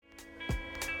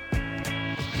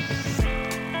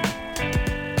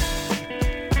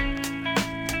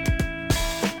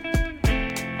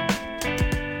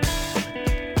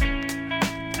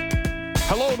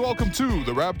welcome to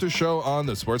the Raptors Show on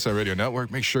the Sportsnet Radio Network.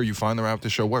 Make sure you find the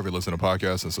Raptors Show wherever you listen to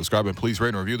podcasts and subscribe, and please rate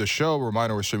and review the show.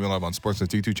 Reminder, we're streaming live on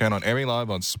Sportsnet's YouTube channel and airing live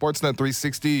on Sportsnet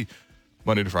 360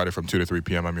 Monday to Friday from 2 to 3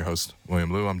 p.m. I'm your host,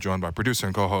 William Liu. I'm joined by producer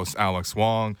and co-host Alex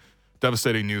Wong.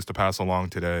 Devastating news to pass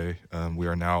along today. We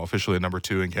are now officially at number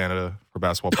 2 in Canada for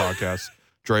basketball podcasts.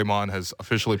 Draymond has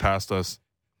officially passed us.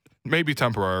 Maybe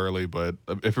temporarily, but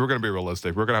if we're going to be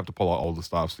realistic, we're going to have to pull out all the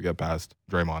stops to get past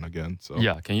Draymond again. So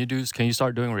yeah, can you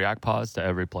start doing react pods to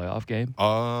every playoff game?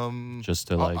 Just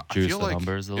to juice the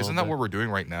numbers a little Isn't that bit? what we're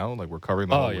doing right now? Like we're covering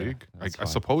the whole league. I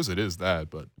suppose it is that,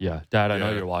 but yeah, Dad, I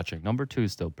know you're watching. Number 2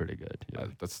 is still pretty good. Yeah.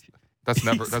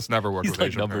 That's never worked He's with like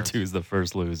Asian number parents. 2 is the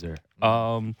first loser.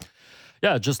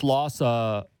 Yeah, just lost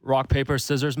rock paper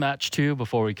scissors match 2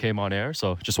 before we came on air.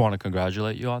 So just want to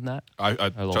congratulate you on that. I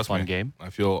a little fun game.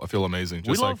 I feel amazing.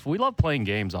 We love playing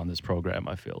games on this program.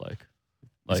 I feel like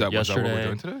is that yesterday. what we're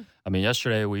doing today? I mean,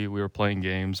 yesterday we were playing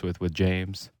games with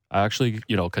James. I actually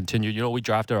continued. We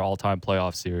drafted our all-time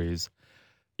playoff series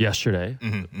yesterday.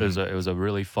 Mm-hmm, It was a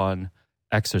really fun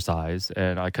exercise,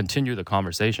 and I continued the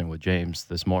conversation with James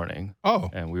this morning. Oh,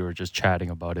 and we were just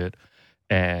chatting about it.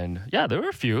 And yeah, there were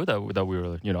a few that we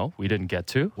were, we didn't get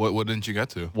to. What didn't you get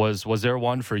to? Was there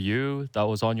one for you that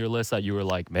was on your list that you were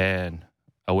like, man,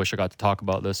 I wish I got to talk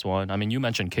about this one? I mean, you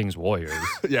mentioned Kings Warriors.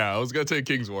 Yeah, I was going to take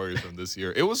Kings Warriors from this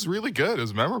year. It was really good. It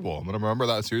was memorable. I'm going to remember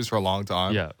that series for a long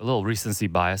time. Yeah, a little recency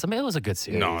bias. I mean, it was a good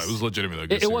series. No, it was legitimately a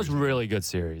good It series. was really good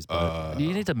series, but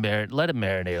you need to let it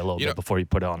marinate a little bit before you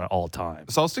put it on at all time.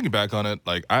 So I was thinking back on it.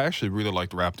 Like, I actually really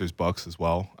liked Raptors Bucks as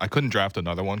well. I couldn't draft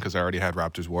another one because I already had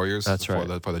Raptors Warriors for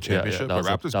the championship. Yeah. That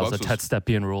Raptors was Bucks a Ted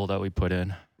Stepien rule that we put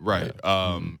in. Right.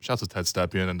 Shouts to Ted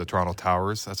Stepien and the Toronto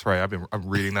Towers. That's right. I'm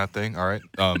reading that thing. All right.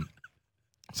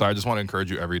 So I just want to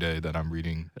encourage you every day that I'm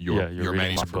reading your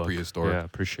Manny's for Prehistoric. Yeah,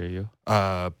 appreciate you.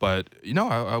 But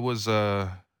I was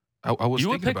you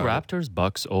would pick Raptors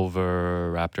Bucks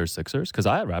over Raptors Sixers? Because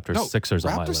I had Raptors Sixers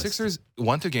on my list. Raptors Sixers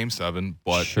went to Game 7,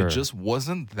 but it just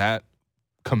wasn't that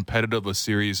competitive a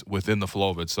series within the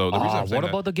flow of it. So the reason I'm saying what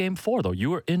about the Game 4 though?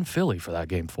 You were in Philly for that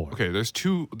Game 4. Okay, there's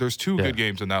two good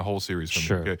games in that whole series.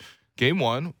 For me. Okay. Game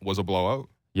 1 was a blowout.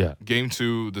 Yeah. Game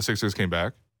 2, the Sixers came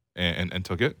back and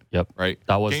took it. Yep. Right.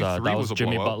 That was Game 3 was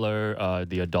Jimmy blowout. Butler,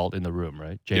 the adult in the room,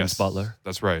 right? James Butler.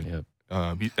 That's right. Yep.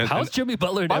 How's Jimmy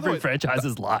Butler in every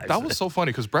franchise's lives? That was so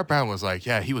funny because Brett Brown was like,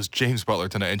 yeah, he was James Butler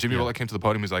tonight. And Jimmy Butler came to the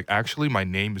podium. He's like, actually, my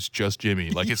name is just Jimmy.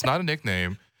 Like, it's not a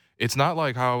nickname. It's not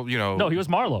like how, No, he was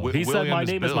Marlo. He said, my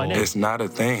name is my name. It's not a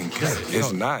thing.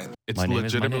 It's not. It's My name is my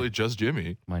legitimately name. just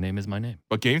Jimmy. My name is my name.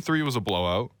 But Game 3 was a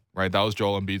blowout, right? That was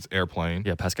Joel Embiid's airplane.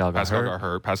 Yeah, Pascal got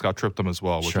hurt. Pascal tripped him as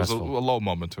well, which was a Stressful. low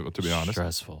moment, to be honest.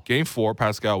 Stressful. Game 4,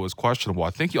 Pascal was questionable. I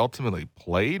think he ultimately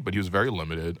played, but he was very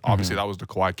limited. Obviously, that was the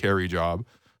Kawhi Carey job.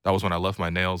 That was when I left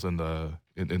my nails in the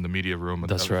media room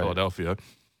in Philadelphia.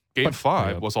 Game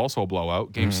 5 was also a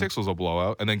blowout. Game 6 was a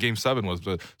blowout. And then Game 7 was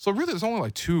so really there's only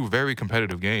like 2 very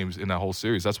competitive games in that whole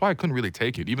series. That's why I couldn't really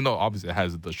take it, even though obviously it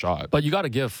has the shot. But you got to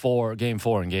give Game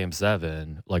 4 and Game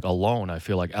 7, like alone, I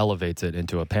feel like elevates it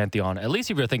into a pantheon. At least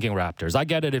if you're thinking Raptors. I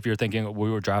get it if you're thinking we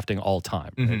were drafting all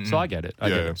time. Right? So I get it. I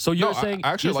get it. So you're saying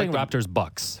Raptors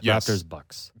Bucks. Yes. Raptors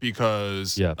Bucks.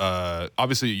 Because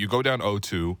obviously you go down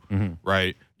 0-2,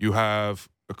 right? You have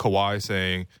Kawhi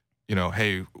saying,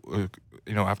 hey,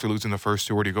 after losing the first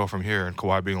 2, where do you go from here? And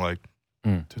Kawhi being like,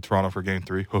 to Toronto for Game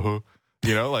 3.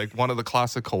 Like one of the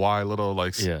classic Kawhi little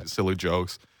silly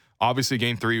jokes. Obviously,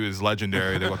 Game 3 was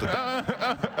legendary. They went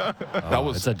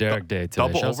It's a Derek day today.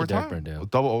 Double Shouts to Derek overtime. Burndale.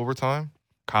 Double overtime.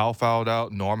 Kyle fouled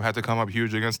out. Norm had to come up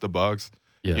huge against the Bucks.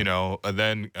 Yeah. And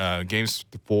then games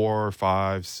 4,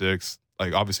 5, 6.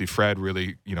 Like obviously, Fred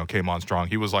really came on strong.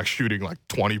 He was like shooting like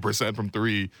 20% from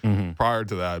 3 prior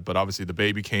to that. But obviously, the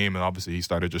baby came, and obviously he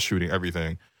started just shooting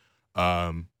everything.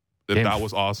 That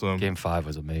was awesome. Game 5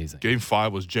 was amazing. Game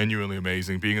 5 was genuinely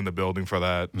amazing. Being in the building for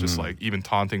that, just like even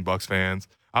taunting Bucks fans.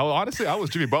 I was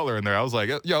Jimmy Butler in there. I was like,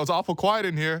 it's awful quiet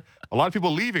in here. A lot of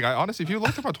people leaving. I honestly, if you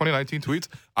looked at my 2019 tweets,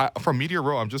 from Media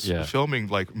Row, I'm just filming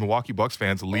like Milwaukee Bucks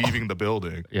fans leaving the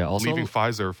building. Yeah, also leaving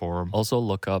Pfizer for them. Also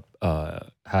look up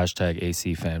hashtag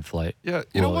AC Fan Flight. Yeah,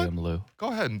 you know what? Lou. Go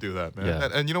ahead and do that, man. Yeah,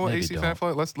 and you know what? maybe AC don't. Fan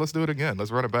Flight. Let's do it again.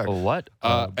 Let's run it back. Oh, what?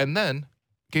 And then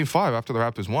Game 5 after the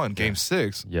Raptors won. Game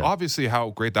 6. Yeah. Obviously, how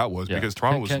great that was because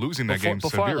Toronto was losing that game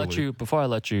severely. Before I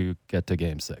let you get to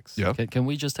Game 6, Yeah. Can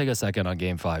we just take a second on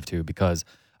Game 5 too? Because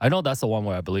I know that's the one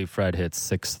where I believe Fred hit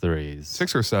 6 threes.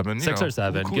 6 or 7. 6 or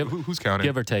 7. Who's counting?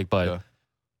 Give or take. But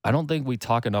I don't think we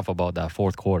talk enough about that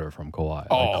fourth quarter from Kawhi.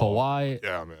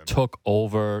 Kawhi took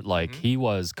over. Like, he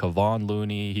was Kevon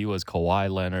Looney. He was Kawhi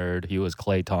Leonard. He was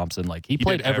Klay Thompson. Like, he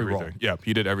played every role. Yeah,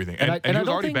 he did everything. And he was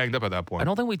already banged up at that point. I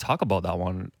don't think we talk about that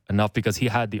one enough because he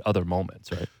had the other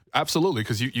moments, right? Absolutely,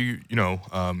 because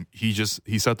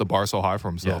he set the bar so high for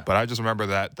himself. Yeah. But I just remember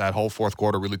that whole fourth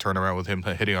quarter really turned around with him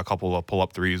hitting a couple of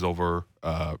pull-up threes over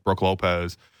Brook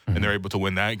Lopez, and they're able to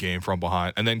win that game from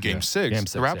behind. And then game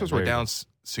six, the Raptors were down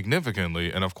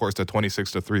significantly, and of course the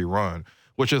 26-3 run,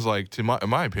 which is like, in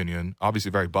my opinion, obviously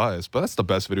very biased, but that's the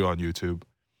best video on YouTube.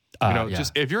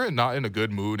 Just if you're not in a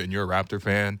good mood and you're a Raptor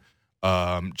fan,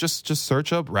 just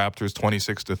search up Raptors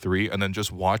 26-3 and then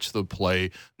just watch the play,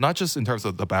 not just in terms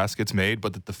of the baskets made,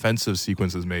 but the defensive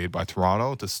sequences made by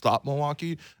Toronto to stop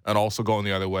Milwaukee, and also going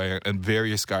the other way, and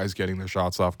various guys getting their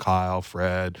shots off. Kyle,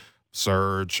 Fred,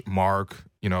 Serge, Mark,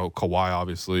 Kawhi,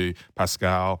 obviously,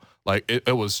 Pascal. Like,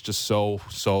 it was just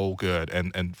so good.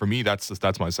 And for me,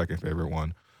 that's my second favorite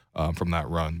one from that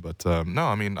run. But no,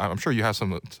 I mean, I'm sure you have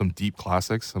some deep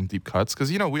classics, some deep cuts,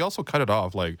 because we also cut it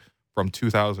off like from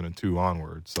 2002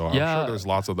 onward. So I'm sure there's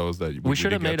lots of those that we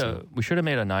should have made a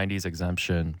 90s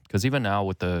exemption, because even now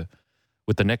with the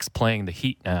Knicks playing the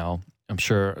Heat now, I'm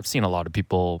sure I've seen a lot of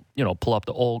people, pull up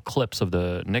the old clips of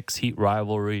the Knicks-Heat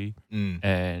rivalry.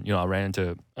 And,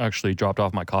 I actually dropped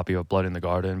off my copy of Blood in the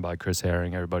Garden by Chris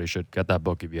Herring. Everybody should get that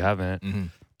book if you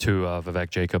haven't, to Vivek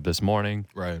Jacob this morning.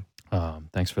 Right.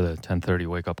 Thanks for the 10:30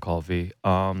 wake-up call, V.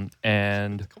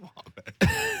 And come on,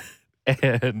 man.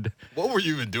 And what were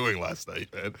you even doing last night,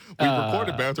 man? We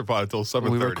recorded Banter Pod until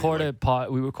 7:30.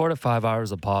 We recorded 5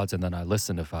 hours of pods, and then I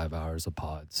listened to 5 hours of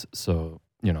pods. So,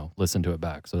 listen to it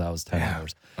back. So that was 10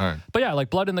 hours. All right. But yeah, like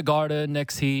Blood in the Garden,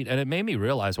 Knicks Heat. And it made me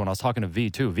realize when I was talking to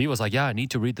V too. V was like, yeah, I need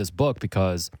to read this book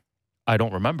because I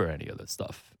don't remember any of this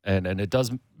stuff. And it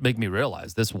does make me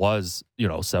realize this was,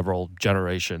 several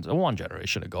generations, one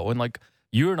generation ago. And like,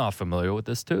 you're not familiar with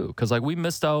this too. Because like, we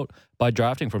missed out by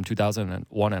drafting from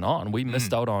 2001 and on. We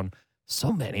missed out on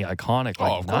so many iconic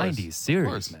 90s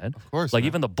series, man. Of course. Like, man.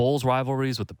 even the Bulls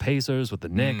rivalries with the Pacers, with the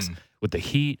Knicks, with the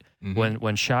Heat, when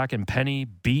Shaq and Penny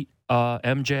beat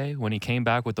MJ when he came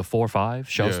back with the 4-5,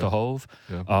 shouts to Hove,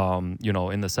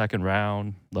 in the second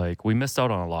round. Like, we missed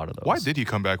out on a lot of those. Why did he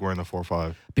come back wearing the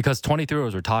 4-5? Because 23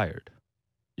 was retired.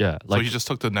 Yeah. Like, so he just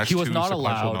took the next two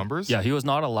sequential numbers? Yeah, he was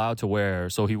not allowed to wear,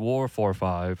 so he wore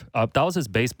 4-5. That was his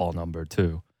baseball number,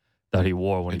 too, that he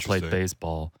wore when he played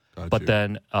baseball. But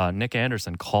then Nick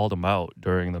Anderson called him out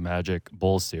during the Magic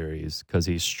Bulls series because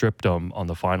he stripped him on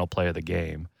the final play of the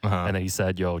game. And then he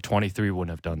said, 23 wouldn't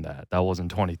have done that. That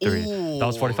wasn't 23. That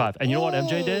was 45. And you know what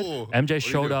MJ did? MJ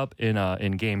showed up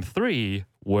in game 3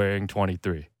 wearing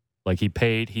 23. Like,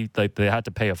 they had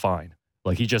to pay a fine.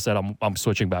 Like, he just said, I'm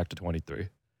switching back to 23.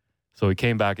 So he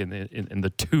came back in the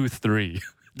 2-3.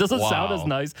 Doesn't sound as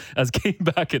nice as came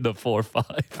back in the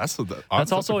 4-5.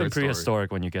 That's also in prehistoric story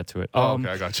when you get to it. Okay,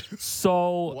 I got you.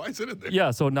 So why is it in there?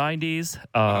 Yeah, so 90s.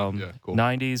 Cool.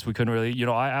 90s, we couldn't really.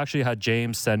 I actually had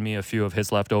James send me a few of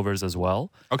his leftovers as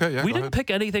well. Okay, yeah. We didn't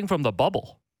pick anything from the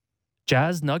bubble.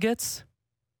 Jazz Nuggets.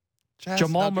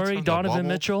 Jamal Murray, Donovan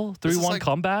Mitchell, 3-1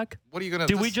 comeback. What are you gonna?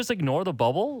 Did we just ignore the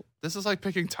bubble? This is like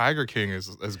picking Tiger King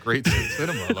as great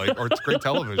cinema, or it's great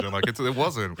television. Like, it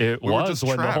wasn't. It was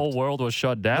when the whole world was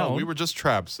shut down. No, we were just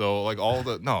trapped. So like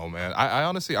no, man. I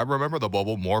honestly remember the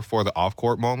bubble more for the off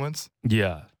court moments.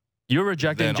 Yeah, you're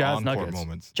rejecting Jazz Nuggets.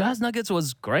 Moments. Jazz Nuggets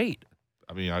was great.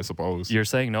 I mean, I suppose. You're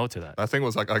saying no to that. That thing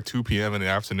was like 2 p.m. in the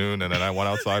afternoon, and then I went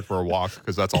outside for a walk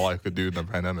because that's all I could do in the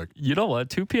pandemic. You know what?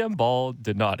 2 p.m. ball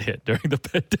did not hit during the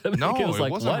pandemic. No,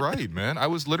 it wasn't right, man. I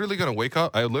was literally going to wake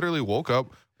up. I literally woke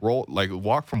up,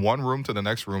 walked from one room to the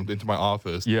next room into my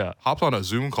office. Yeah. Hopped on a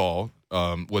Zoom call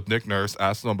with Nick Nurse,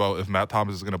 asked him about if Matt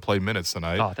Thomas is going to play minutes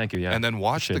tonight. Oh, thank you, yeah. And then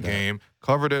watched the game,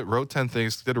 covered it, wrote 10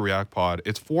 things, did a React pod.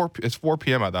 It's 4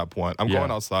 p.m. at that point. I'm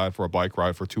going outside for a bike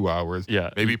ride for 2 hours. Yeah.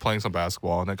 Maybe playing some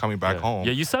basketball and then coming back home.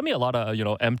 Yeah, you sent me a lot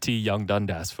of, empty Young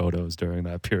Dundas photos during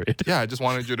that period. Yeah, I just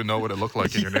wanted you to know what it looked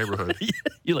like in your neighborhood.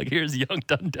 You're like, here's Young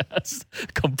Dundas,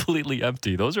 completely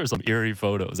empty. Those are some eerie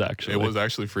photos, actually. It was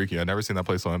actually freaky. I've never seen that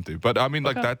place so empty. But I mean,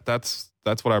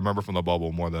 that's what I remember from the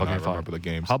bubble more than I remember the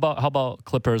games. How about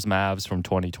Clippers Mavs from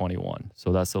 2021?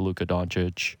 So that's the Luka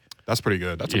Doncic. That's pretty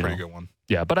good. That's a pretty good one.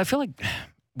 Yeah, but I feel like,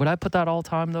 would I put that all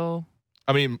time though?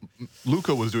 I mean,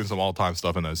 Luka was doing some all time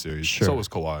stuff in that series. Sure. So was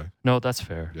Kawhi. No, that's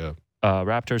fair. Yeah.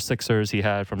 Raptors Sixers he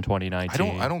had from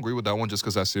 2019. I don't agree with that one just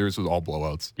because that series was all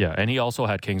blowouts. Yeah, and he also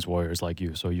had Kings Warriors like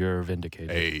you, so you're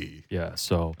vindicated. Hey. Yeah.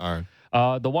 So. All right.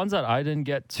 The ones that I didn't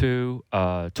get to,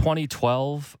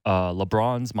 2012,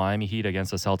 LeBron's Miami Heat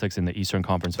against the Celtics in the Eastern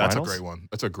Conference Finals. That's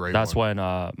a great one. That's when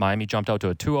Miami jumped out to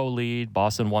a 2-0 lead.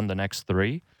 Boston won the next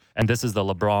 3. And this is the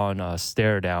LeBron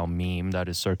stare-down meme that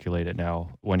is circulated now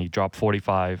when he dropped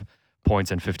 45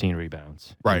 points and 15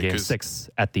 rebounds. Right. Game 6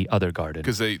 at the other Garden.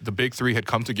 Because the big 3 had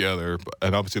come together,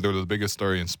 and obviously they were the biggest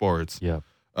story in sports. Yeah.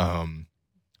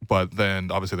 But then,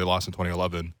 obviously, they lost in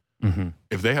 2011. Mm-hmm.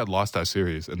 If they had lost that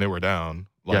series and they were down...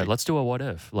 let's do a what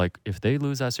if. Like, if they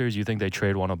lose that series, you think they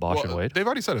trade one of Bosh and Wade? They've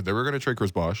already said it. They were going to trade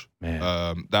Chris Bosh. Man.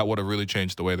 That would have really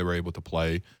changed the way they were able to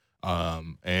play.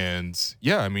 And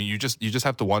yeah, I mean, you just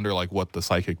have to wonder like what the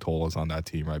psychic toll is on that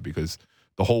team, right? Because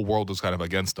the whole world was kind of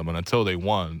against them, and until they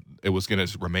won, it was going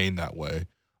to remain that way.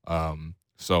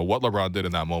 So what LeBron did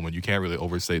in that moment, you can't really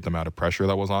overstate the amount of pressure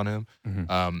that was on him.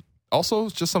 Mm-hmm. Also,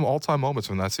 just some all-time moments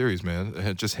from that series,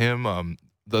 man. Just him,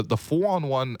 the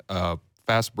 4-on-1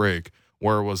 fast break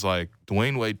where it was like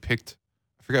Dwayne Wade picked,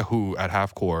 I forget who at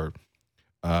half court.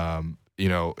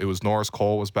 It was Norris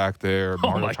Cole was back there.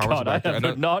 Oh my God, I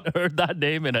have not heard that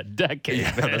name in a decade.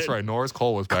 Yeah, man. That's right. Norris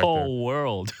Cole was back there. Cold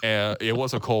world. It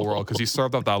was a cold world because he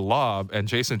served up that lob, and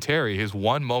Jason Terry, his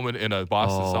one moment in a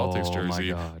Boston Celtics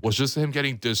jersey was just him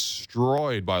getting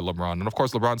destroyed by LeBron. And of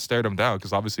course, LeBron stared him down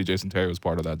because obviously Jason Terry was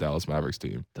part of that Dallas Mavericks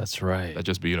team. That's right. That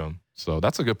just beat him. So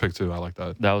that's a good pick too. I like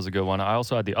that. That was a good one. I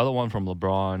also had the other one from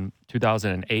LeBron,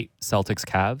 2008 Celtics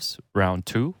Cavs, round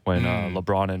 2, when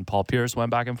LeBron and Paul Pierce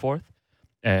went back and forth.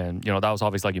 And, that was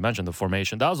obviously, like you mentioned, the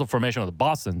formation. That was the formation of the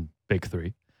Boston Big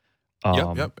 3.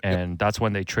 And that's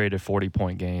when they traded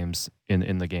 40-point games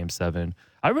in the Game 7.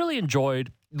 I really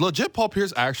enjoyed... Legit, Paul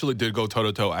Pierce actually did go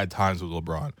toe-to-toe at times with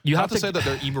LeBron. You have to say that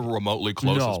they're even remotely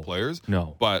close as players.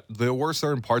 No. But there were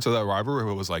certain parts of that rivalry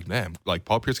where it was like, man, like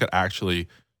Paul Pierce could actually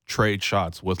trade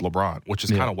shots with LeBron, which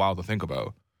is kind of wild to think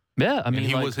about. Yeah, I mean...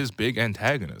 And he was his big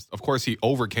antagonist. Of course, he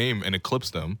overcame and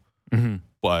eclipsed him. Mm-hmm.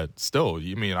 But still,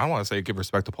 I don't want to say give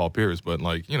respect to Paul Pierce, but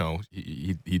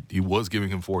he was giving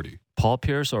him 40. Paul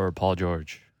Pierce or Paul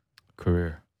George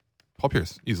career? Paul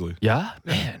Pierce, easily. Yeah?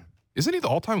 Man. Isn't he the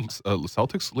all-time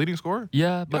Celtics leading scorer?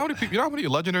 Yeah, but... You know how many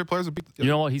legendary players have beat... You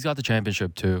know what? He's got the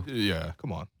championship, too. Yeah,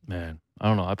 come on. Man, I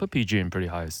don't know. I put PG in pretty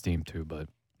high esteem, too, but...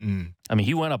 I mean,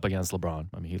 he went up against LeBron.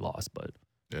 I mean, he lost, but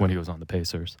when he was on the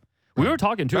Pacers... We were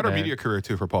talking too. Better media career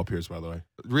too for Paul Pierce, by the way.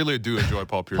 Really do enjoy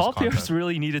Paul Pierce. Paul Pierce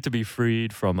really needed to be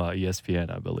freed from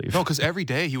ESPN, I believe. No, because every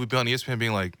day he would be on ESPN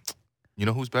being like, "You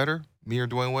know who's better, me or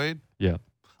Dwayne Wade?" Yeah,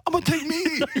 I'm gonna take me.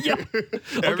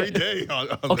 Every day. On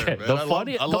okay, there, man.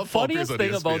 The funniest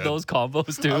thing about those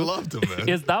combos too, I loved him, man.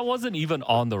 is that wasn't even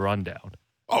on the rundown.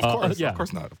 Oh, of course, of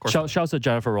course not. Of course. Shouts to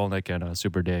Jennifer Rolnick and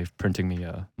Super Dave printing me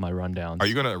my rundowns. Are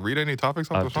you going to read any topics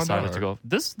on the rundown? Decided to go.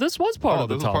 This was part of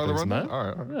the topics, man. All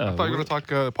right. Yeah, I thought you were going to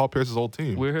talk Paul Pierce's old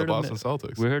team, the Boston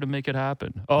Celtics. We're here to make it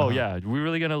happen. Oh, yeah. We're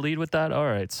really going to lead with that? All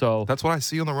right. So that's what I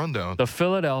see on the rundown. The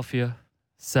Philadelphia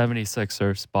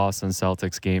 76ers, Boston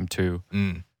Celtics Game 2.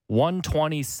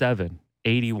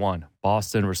 127-81.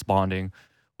 Boston responding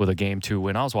with a Game 2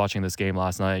 win. I was watching this game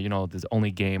last night. The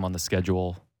only game on the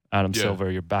schedule. Adam Silver,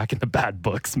 you're back in the bad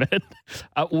books, man.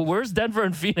 Where's Denver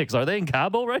and Phoenix? Are they in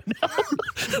Cabo right now?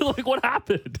 Like, what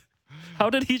happened? How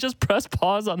did he just press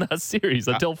pause on that series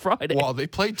until Friday? Well, they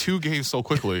played 2 games so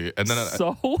quickly, and then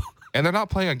and they're not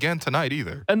playing again tonight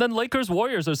either. And then Lakers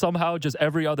Warriors are somehow just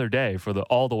every other day for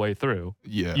all the way through.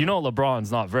 Yeah,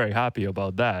 LeBron's not very happy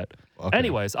about that. Okay.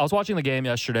 Anyways, I was watching the game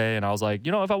yesterday, and I was like,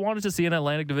 if I wanted to see an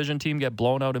Atlantic Division team get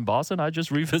blown out in Boston, I'd just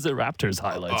revisit Raptors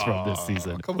highlights from this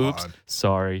season. Oops,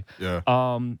 sorry. Yeah.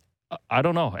 I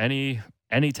don't know any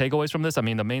takeaways from this. I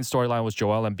mean, the main storyline was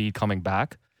Joel Embiid coming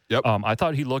back. Yep. I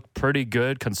thought he looked pretty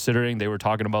good considering they were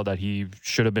talking about that he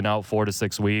should have been out 4 to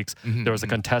 6 weeks. Mm-hmm, there was a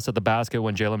contest at the basket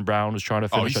when Jaylen Brown was trying to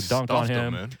finish a dunk on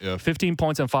him. 15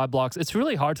 points and 5 blocks. It's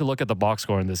really hard to look at the box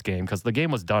score in this game because the game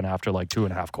was done after like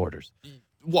 2.5 quarters.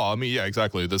 Well, I mean, yeah,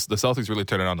 exactly. The Celtics really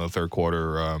turned it on in the third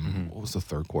quarter. What was the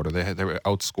third quarter? They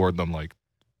outscored them like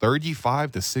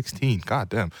 35-16. God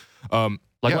damn. When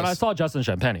I saw Justin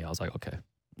Champagnie, I was like, okay.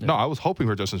 Yeah. No, I was hoping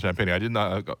for Justin Champagnie. I didn't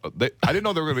know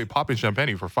they were going to be popping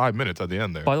Champagnie for 5 minutes at the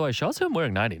end there. By the way, shouts to him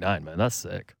wearing 99, man. That's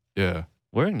sick. Yeah.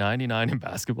 Wearing 99 in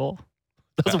basketball?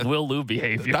 That's Will Lou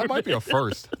behavior. That might be a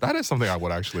first. That is something I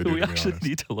would actually do. We actually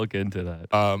need to look into that.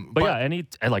 But yeah, any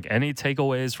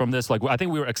takeaways from this? Like, I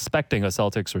think we were expecting a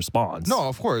Celtics response. No,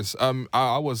 of course.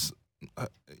 I was.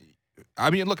 I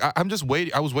mean, look, I'm just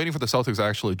waiting. I was waiting for the Celtics to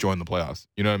actually join the playoffs.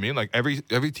 You know what I mean? Like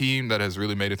every team that has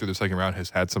really made it through the second round has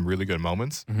had some really good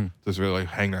moments. Just really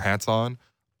hang their hats on.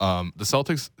 The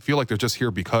Celtics feel like they're just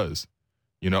here because,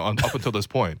 up until this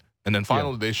point. And then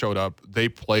finally they showed up. They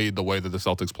played the way that the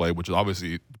Celtics played, which is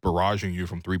obviously barraging you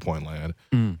from 3-point land.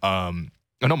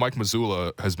 I know Mike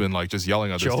Mazzulla has been like just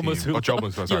yelling at this team. Joe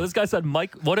Mazzulla. Yeah, this guy said,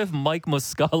 what if Mike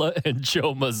Muscala and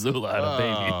Joe Mazzulla had a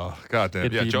baby? Oh, goddamn.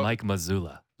 It'd be Mike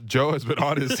Mazzulla. Joe has been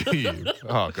on his team.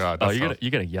 Oh, God.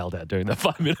 You're getting yelled at during that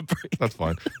 5-minute break. That's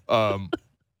fine.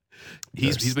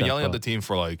 He's been yelling at the team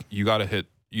for like, you got to hit,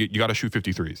 you got to shoot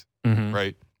 53s,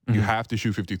 right? You have to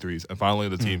shoot 53s. And finally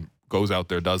the team goes out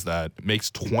there, does that, makes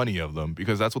 20 of them,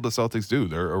 because that's what the Celtics do.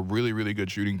 They're a really, really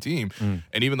good shooting team.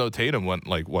 And even though Tatum went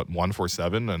like, 1 for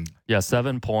 7? And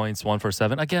 7 points, 1 for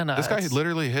 7. Again, this guy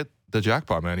literally hit the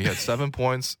jackpot, man. He had 7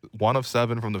 points, 1 of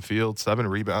 7 from the field, 7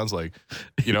 rebounds. Like,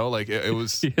 like it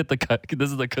was. He hit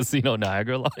this is the Casino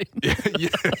Niagara line. yeah,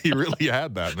 he really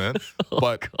had that, man.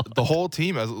 But the whole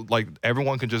team, as like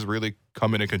everyone can just really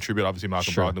come in and contribute. Obviously,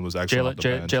 Malcolm Brogdon was excellent.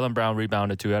 Jaylen Brown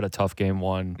rebounded too. Had a tough game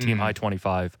 1. Team high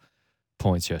 25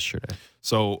 points yesterday.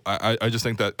 So I just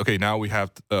think that, okay, now we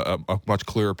have a much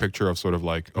clearer picture of sort of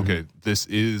like, okay, this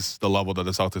is the level that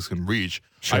the Celtics can reach.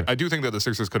 Sure. I do think that the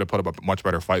Sixers could have put up a much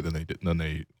better fight than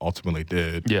they ultimately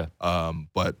did. Yeah.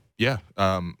 But yeah,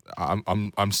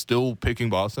 I'm still picking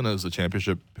Boston as a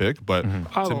championship pick. But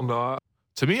I don't know.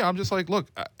 To me, I'm just like, look,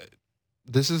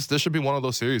 this should be one of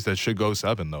those series that should go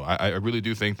 7. Though I really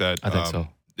do think that. I think so.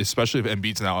 Especially if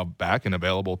Embiid's now back and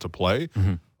available to play.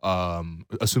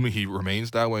 Assuming he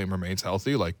remains that way and remains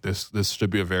healthy, like this should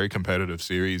be a very competitive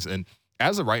series. And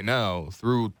as of right now,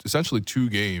 through essentially 2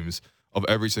 games of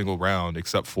every single round,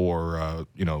 except for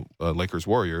Lakers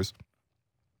Warriors,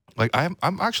 like I'm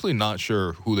actually not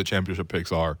sure who the championship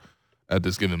picks are at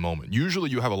this given moment. Usually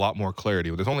you have a lot more clarity.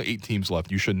 There's only 8 teams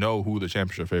left. You should know who the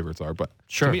championship favorites are. But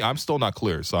to me, I'm still not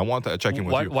clear. So I want to check in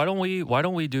with you. Why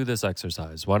don't we do this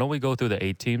exercise? Why don't we go through the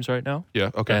 8 teams right now?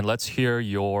 Yeah, okay. And let's hear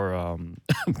your I'm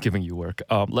giving you work.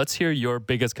 Let's hear your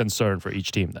biggest concern for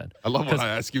each team then. I love when I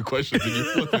ask you questions and you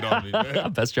flip it on me,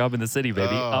 man. Best job in the city,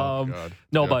 baby. God.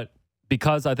 No, but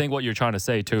because I think what you're trying to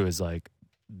say too is like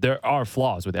there are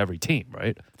flaws with every team,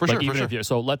 right? For like sure.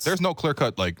 So there's no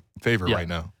clear-cut like favor right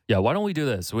now. Yeah, why don't we do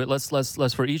this?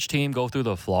 Let's for each team go through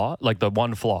the flaw, like the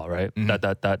one flaw, right?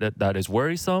 That is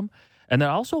worrisome. And then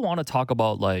I also want to talk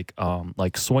about like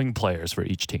swing players for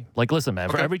each team. Like, listen, man,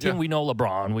 for every team we know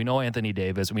LeBron, we know Anthony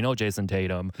Davis, we know Jason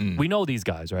Tatum, we know these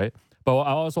guys, right? But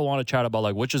I also want to chat about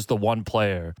like which is the one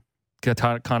player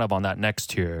kind of on that next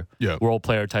tier role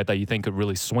player type that you think could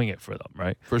really swing it for them,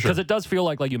 right? For sure. Because it does feel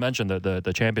like you mentioned,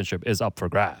 the championship is up for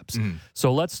grabs.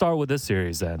 So let's start with this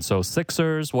series then. So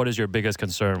Sixers, what is your biggest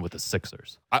concern with the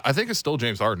Sixers? I think it's still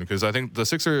James Harden, because I think the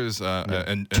Sixers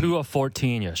and 2 of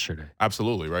 14 yesterday.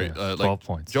 Absolutely, right? 12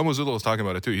 points. Joe Mazzulla was talking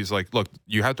about it too. He's like, look,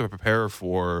 you have to prepare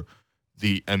for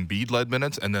the Embiid-led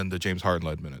minutes and then the James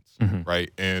Harden-led minutes, right?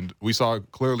 And we saw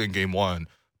clearly in game 1,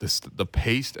 the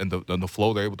pace and the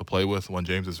flow they're able to play with when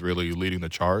James is really leading the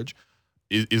charge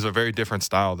is a very different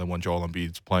style than when Joel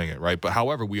Embiid's playing it, right? But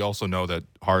however, we also know that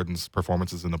Harden's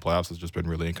performances in the playoffs has just been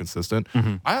really inconsistent.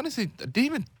 I honestly didn't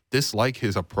even dislike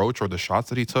his approach or the shots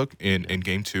that he took in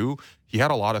game 2. He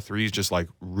had a lot of threes just like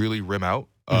really rim out.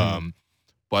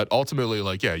 But ultimately,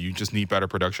 like, yeah, you just need better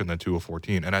production than 2 of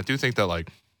 14. And I do think that, like,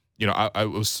 I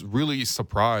was really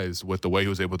surprised with the way he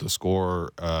was able to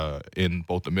score in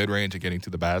both the mid-range and getting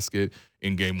to the basket.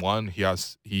 In game 1,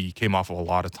 he came off of a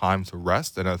lot of time to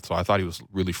rest, and so I thought he was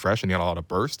really fresh and he had a lot of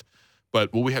burst.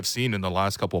 But what we have seen in the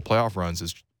last couple of playoff runs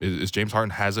is James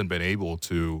Harden hasn't been able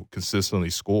to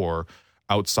consistently score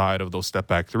outside of those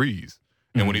step-back threes.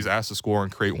 And when he's asked to score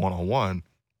and create one-on-one,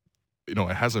 it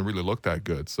hasn't really looked that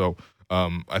good. So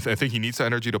I think he needs that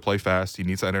energy to play fast. He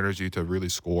needs that energy to really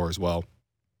score as well.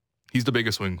 He's the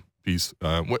biggest swing piece,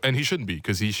 and he shouldn't be,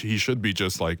 because he should be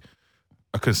just like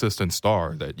a consistent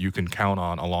star that you can count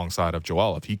on alongside of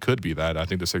Joel. If he could be that, I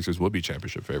think the Sixers would be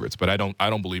championship favorites. But I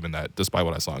don't believe in that, despite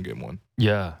what I saw in game 1.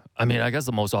 Yeah, I mean, I guess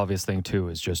the most obvious thing too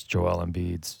is just Joel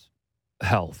Embiid's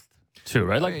health too,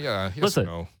 right? Like,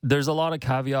 listen, there's a lot of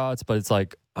caveats, but it's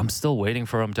like I'm still waiting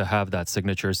for him to have that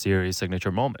signature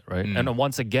moment, right? And then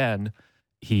once again,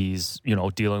 he's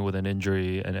dealing with an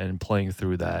injury and playing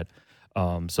through that.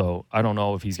 So I don't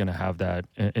know if he's going to have that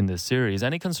in this series.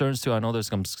 Any concerns too? I know there's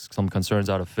some concerns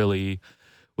out of Philly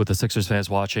with the Sixers fans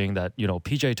watching that,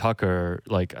 PJ Tucker,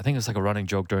 like, I think it's like a running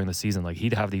joke during the season, like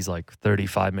he'd have these like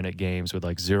 35-minute games with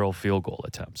like 0 field goal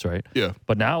attempts, right? Yeah.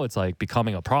 But now it's like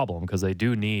becoming a problem because they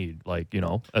do need like,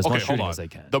 as much shooting as they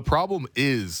can. The problem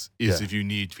is if you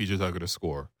need PJ Tucker to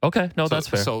score. Okay, no, that's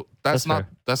fair. So that's not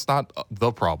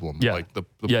the problem. Yeah. Like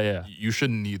you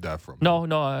shouldn't need that from him.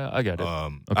 No, I get it.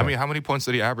 I mean, how many points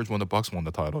did he average when the Bucks won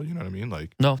the title? You know what I mean?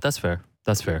 Like, no, that's fair.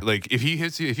 That's fair. Like if he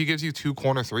gives you 2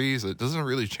 corner threes, it doesn't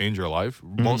really change your life.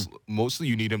 Mostly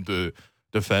you need him to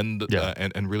defend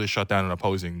and really shut down an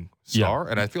opposing star.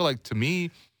 And I feel like, to me,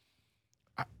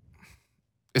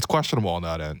 it's questionable on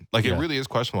that end. Like it really is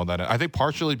questionable on that end. I think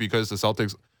partially because the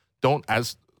Celtics don't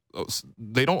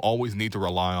always need to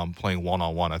rely on playing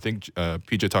one-on-one. I think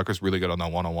PJ Tucker's really good on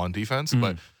that one-on-one defense.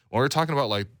 But when we're talking about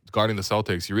like guarding the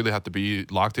Celtics, you really have to be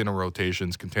locked in on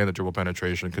rotations, contain the dribble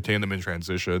penetration, contain them in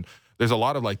transition. There's a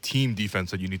lot of like team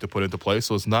defense that you need to put into place.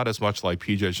 So it's not as much like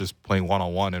PJ's just playing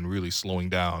one-on-one and really slowing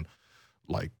down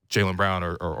like Jaylen Brown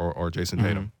or Jason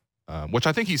Tatum. Which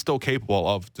I think he's still capable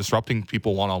of disrupting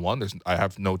people one-on-one. I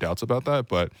have no doubts about that.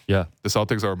 But the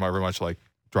Celtics are very much like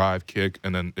drive, kick,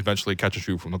 and then eventually catch and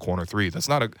shoot from the corner three. That's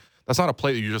not a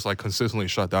play that you just like consistently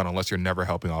shut down unless you're never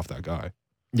helping off that guy.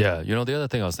 Yeah, the other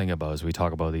thing I was thinking about as we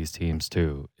talk about these teams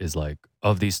too is like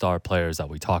of these star players that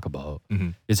we talk about,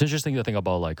 it's interesting to think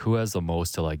about like who has the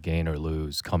most to like gain or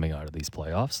lose coming out of these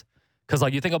playoffs. Because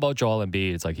like you think about Joel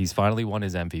Embiid, it's like he's finally won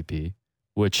his MVP,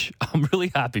 which I'm really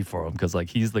happy for him because like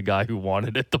he's the guy who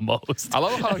wanted it the most. I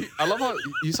love how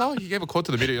you saw he gave a quote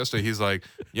to the media yesterday. He's like,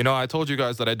 I told you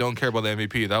guys that I don't care about the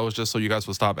MVP. That was just so you guys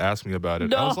would stop asking me about it.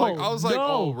 No, I was like,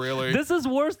 oh really? This is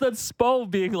worse than Spo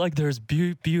being like, there's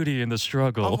beauty in the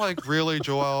struggle. I'm like, really,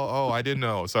 Joel? Oh, I didn't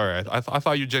know. Sorry, I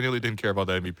thought you genuinely didn't care about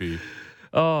the MVP.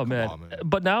 Oh man.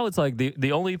 But now it's like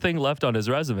the only thing left on his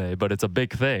resume, but it's a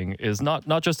big thing, is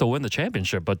not just to win the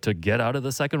championship, but to get out of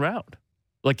the second round.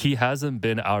 Like he hasn't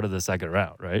been out of the second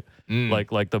round, right?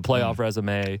 Like the playoff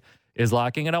resume is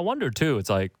lacking. And I wonder too,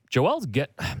 it's like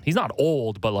he's not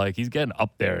old, but like he's getting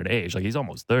up there in age. Like he's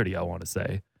almost 30, I want to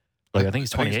say. Like I think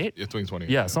he's 28. Yeah, 28.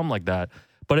 Yeah, something like that.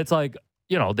 But it's like,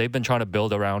 they've been trying to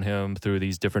build around him through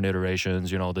these different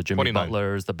iterations, the Jimmy 29.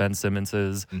 Butlers, the Ben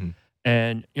Simmonses.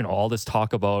 And, all this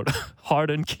talk about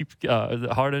Harden,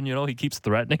 he keeps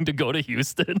threatening to go to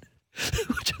Houston.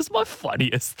 Which is my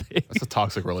funniest thing. It's a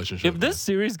toxic relationship. If this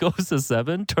series goes to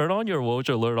 7, turn on your Woj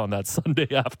alert on that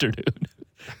Sunday afternoon.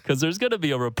 Because there's going to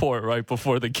be a report right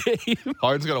before the game.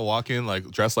 Harden's going to walk in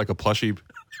dressed like a plushie.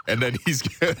 And then he's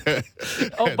he's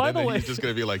just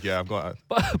going to be like, yeah, I'm going.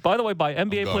 By the way, by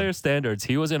NBA player standards,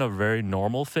 he was in a very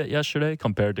normal fit yesterday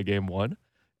compared to game 1.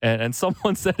 And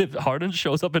someone said if Harden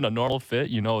shows up in a normal fit,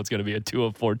 it's going to be a 2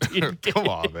 of 14 game. Come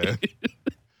on, man.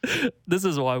 This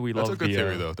is why we love the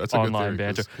theory, though. That's a good online theory,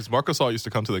 banter. Because Marc Gasol used to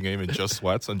come to the game in just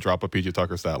sweats and drop a PJ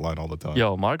Tucker stat line all the time.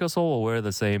 Yo, Marc Gasol will wear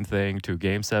the same thing to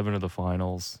Game 7 of the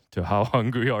Finals, to How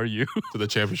Hungry Are You? To the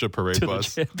championship parade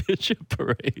bus. The championship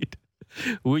parade.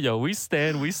 We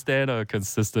stand a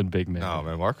consistent big man. No,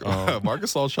 man. Marc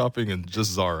Gasol shopping in just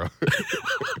Zara.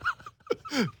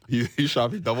 He's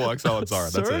shopping double XL at Zara.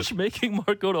 That's Serge making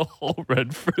Marc go to Whole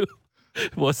Red Fruit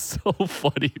was so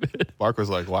funny, man. Marc was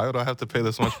like, why would I have to pay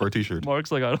this much for a t-shirt? Marc's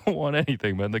like, I don't want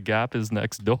anything, man. The Gap is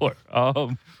next door.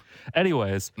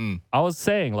 Anyways, I was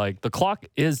saying, like, the clock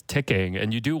is ticking,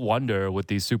 and you do wonder with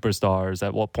these superstars,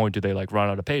 at what point do they, like, run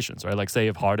out of patience, right? Like, say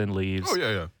if Harden leaves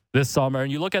this summer,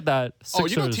 and you look at that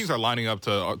Sixers... teams are lining up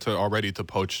to already to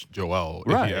poach Joel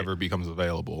if he ever becomes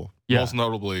available. Yeah. Most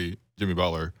notably, Jimmy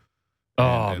Butler.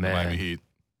 Man. The Miami Heat.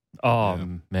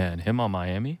 Man. Him on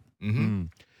Miami?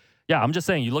 Yeah, I'm just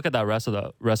saying, you look at that rest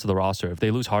of the roster. If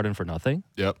they lose Harden for nothing,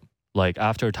 like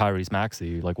after Tyrese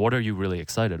Maxey, like what are you really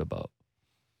excited about?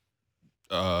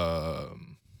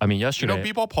 I mean, yesterday,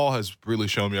 B-Ball Paul has really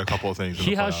shown me a couple of things.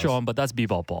 He has shown, but that's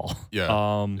B-Ball Paul.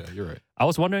 Yeah, you're right. I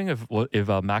was wondering if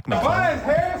Mac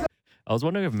McClung. I was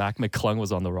wondering if Mac McClung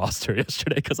was on the roster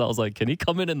yesterday because I was like, can he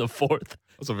come in the fourth?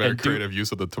 That's a very creative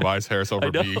use of the Tobias Harris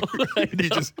over B. He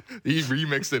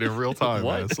remixed it in real time,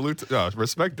 man. Salute,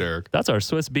 respect, Derek. That's our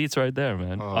Swiss beats right there,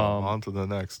 man. On to the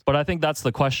next. But I think that's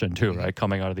the question too, right?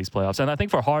 Coming out of these playoffs, and I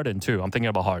think for Harden too. I'm thinking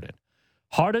about Harden.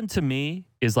 Harden to me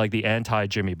is like the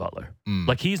anti-Jimmy Butler.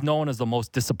 Like he's known as the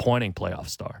most disappointing playoff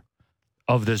star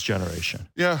of this generation.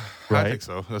 Yeah, right? I think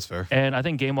so. That's fair. And I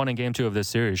think game 1 and game 2 of this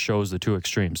series shows the two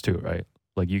extremes too, right?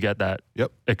 Like you get that,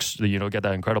 get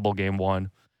that incredible game 1.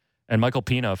 And Michael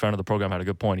Pina, a friend of the program, had a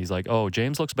good point. He's like, "Oh,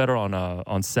 James looks better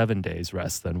on 7 days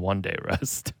rest than 1 day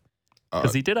rest."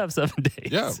 Because he did have 7 days.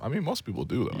 Yeah, I mean, most people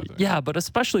do though. I think. Yeah, but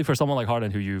especially for someone like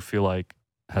Harden, who you feel like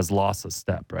has lost a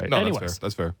step, right? No, Anyways,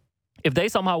 that's fair. If they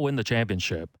somehow win the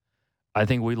championship, I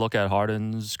think we look at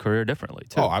Harden's career differently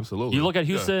too. Oh, absolutely. You look at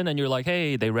Houston and you're like,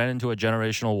 hey, they ran into a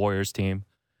generational Warriors team.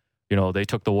 They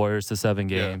took the Warriors to 7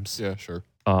 games. Yeah, sure.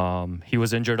 He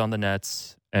was injured on the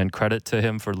Nets, and credit to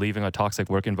him for leaving a toxic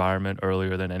work environment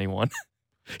earlier than anyone.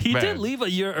 He did leave a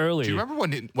year early. Do you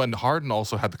remember when Harden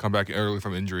also had to come back early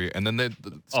from injury, and then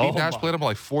Steve Nash played him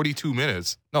like 42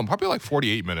 minutes? No, probably like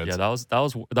 48 minutes. Yeah, that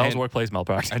was workplace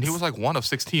malpractice. And he was like 1 of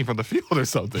 16 from the field or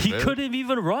something. He couldn't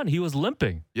even run. He was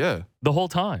limping. Yeah, the whole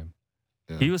time.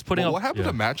 Yeah. He was putting up. What happened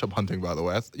to matchup hunting, by the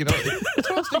way? That's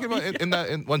what I was thinking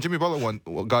about when Jimmy Butler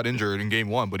got injured in Game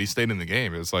 1, but he stayed in the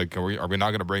game. It's like, are we not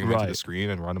going to bring him into the screen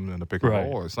and run him in the pick and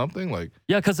roll or something? Like,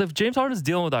 yeah, because if James Harden's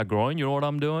dealing with that groin, you know what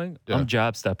I'm doing? Yeah. I'm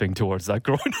jab stepping towards that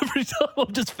groin every time.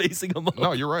 I'm just facing him up.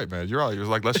 No, you're right, man. You're right. You're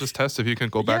like, let's just test if you can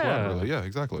go back run. Really. Yeah,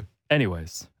 exactly.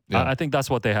 Anyways. Yeah. I think that's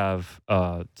what they have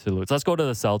to lose. Let's go to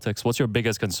the Celtics. What's your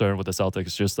biggest concern with the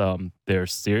Celtics? Just their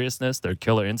seriousness, their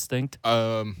killer instinct?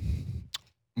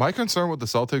 My concern with the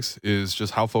Celtics is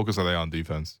just how focused are they on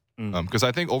defense? Because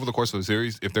I think over the course of the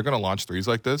series, if they're going to launch threes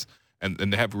like this and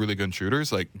they have really good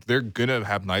shooters, like they're going to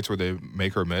have nights where they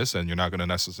make or miss and you're not going to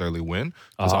necessarily win.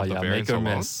 Make or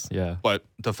miss. Yeah. But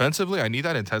defensively, I need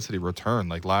that intensity return.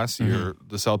 Like last year,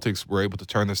 the Celtics were able to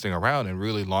turn this thing around and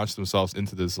really launch themselves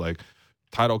into this like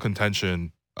title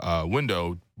contention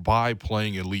window by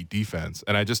playing elite defense.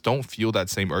 And I just don't feel that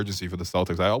same urgency for the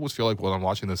Celtics. I always feel like when I'm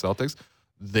watching the Celtics,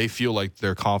 they feel like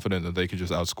they're confident that they can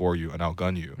just outscore you and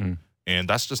outgun you. And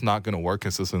that's just not going to work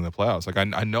consistently in the playoffs. Like,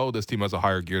 I know this team has a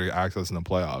higher gear to access in the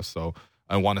playoffs, so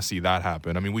I want to see that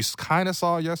happen. I mean, we kind of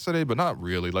saw it yesterday, but not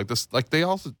really. Like, they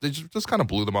just kind of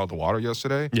blew them out of the water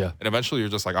yesterday. Yeah. And eventually you're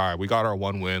just like, all right, we got our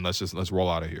one win. Let's roll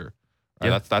out of here.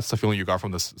 Right? That's the feeling you got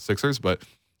from the Sixers, but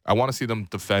I want to see them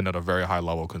defend at a very high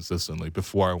level consistently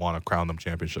before I want to crown them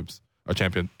championships or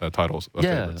titles.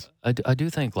 Favorites. I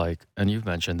do think, like, and you've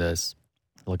mentioned this,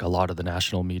 like a lot of the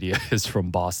national media is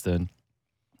from Boston.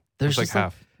 There's like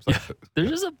half. There's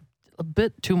just a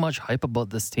bit too much hype about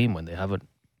this team when they haven't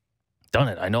done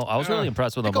it. I know. I was really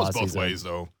impressed with them last season. It goes both ways,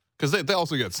 though. Because they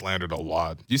also get slandered a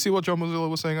lot. Do you see what Joe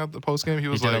Mazzulla was saying at the postgame? He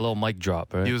did a little mic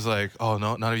drop, right? He was like, oh,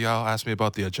 no, none of y'all asked me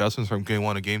about the adjustments from Game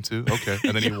 1 to Game 2. Okay.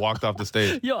 And then he walked off the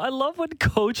stage. Yo, I love when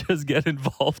coaches get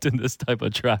involved in this type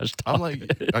of trash talk. I'm like,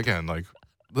 again, like,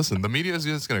 listen, the media is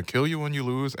just going to kill you when you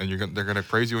lose, and they're going to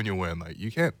praise you when you win. Like, you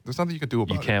can't. There's nothing you can do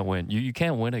about it. You can't win. You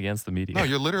can't win against the media. No,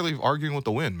 you're literally arguing with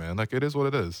the win, man. Like, it is what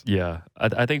it is. Yeah,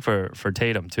 I think for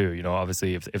Tatum too. You know,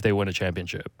 obviously, if they win a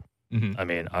championship, I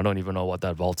mean, I don't even know what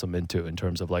that vaults him into in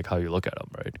terms of like how you look at him,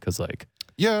 right? Because like,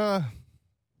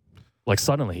 like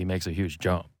suddenly he makes a huge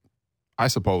jump. I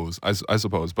suppose,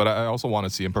 but I also want to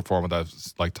see him perform at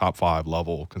that like top 5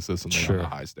 level consistently on a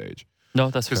high stage. No,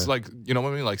 that's fair. Because like, you know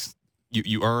what I mean, like.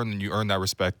 You earn that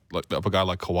respect of a guy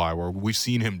like Kawhi, where we've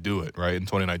seen him do it, right, in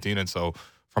 2019. And so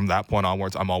from that point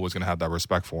onwards, I'm always going to have that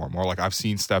respect for him. Or like I've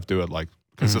seen Steph do it like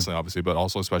consistently, obviously, but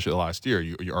also especially the last year,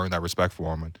 you earn that respect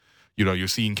for him. And, you know, you're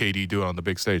seeing KD do it on the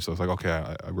big stage. So it's like, okay,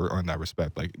 I earned that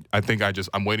respect. Like, I think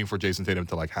I'm waiting for Jason Tatum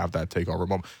to like have that takeover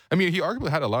moment. I mean, he arguably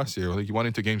had it last year. Like, he went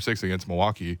into Game 6 against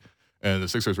Milwaukee, and the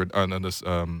Sixers were, and then the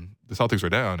Celtics were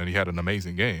down, and he had an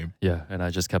amazing game. Yeah, and I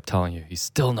just kept telling you, he's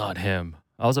still not him.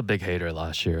 I was a big hater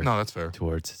last year. No, that's fair.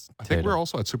 Towards I think we were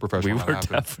also at Superfresh. We were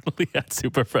definitely at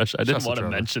Superfresh. I didn't want to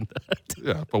mention that.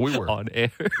 Yeah, but we were. On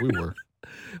air. We were.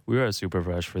 We were at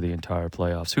Superfresh for the entire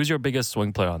playoffs. Who's your biggest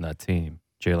swing player on that team?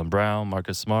 Jaylen Brown,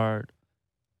 Marcus Smart,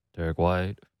 Derek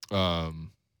White? I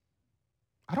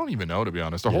don't even know, to be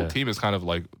honest. The whole team is kind of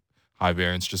like high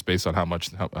variance just based on how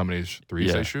many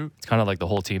threes they shoot. It's kind of like the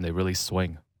whole team. They really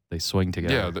swing. They swing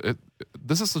together. Yeah,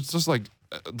 this is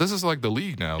like the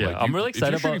league now. Yeah, like I'm really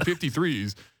excited if you're shooting 50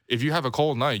 threes, if you have a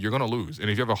cold night, you're going to lose. And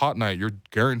if you have a hot night, you're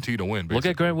guaranteed to win, basically. Look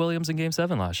at Grant Williams in Game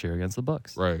 7 last year against the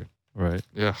Bucks. Right.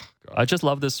 Yeah. God. I just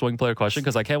love this swing player question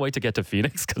because I can't wait to get to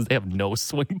Phoenix because they have no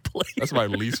swing players. That's my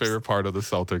least favorite part of the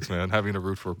Celtics, man, having to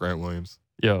root for Grant Williams.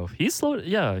 Yo, he's slow.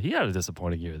 Yeah, he had a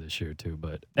disappointing year this year too.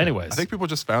 But anyways, I think people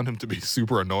just found him to be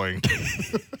super annoying.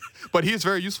 But he is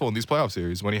very useful in these playoff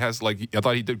series when he has like. I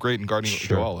thought he did great in guarding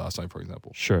Joel last night, for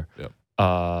example. Sure.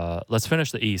 Yeah. Let's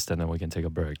finish the East and then we can take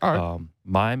a break. All right.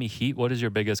 Miami Heat. What is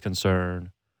your biggest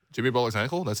concern? Jimmy Butler's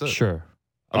ankle. That's it. Sure.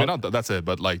 I mean, not that's it,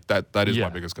 but like that is my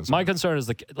biggest concern. My concern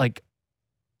is like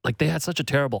they had such a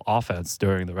terrible offense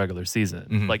during the regular season.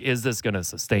 Mm-hmm. Like, is this going to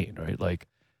sustain? Right. Like.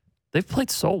 They've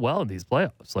played so well in these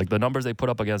playoffs. Like the numbers they put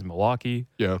up against Milwaukee.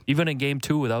 Yeah. Even in Game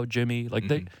 2 without Jimmy. Like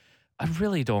I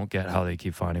really don't get how they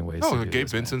keep finding ways to do Gabe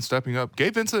this, Vincent stepping up.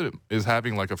 Gabe Vincent is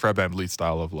having like a Fred VanVleet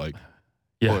style of like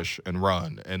push and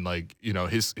run. And like, you know,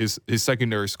 his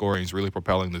secondary scoring is really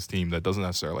propelling this team that doesn't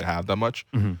necessarily have that much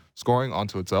scoring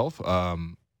onto itself.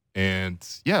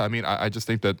 And yeah, I mean, I just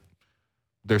think that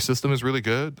their system is really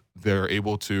good. They're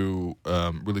able to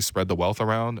really spread the wealth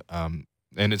around.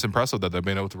 And it's impressive that they've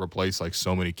been able to replace like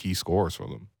so many key scorers for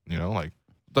them. You know, like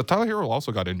Tyler Hero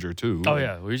also got injured too. Oh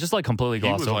yeah, we just like completely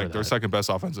glossed over that. He was like their second best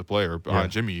offensive player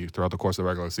behind Jimmy throughout the course of the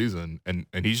regular season, and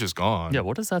he's just gone. Yeah,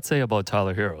 what does that say about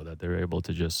Tyler Hero that they're able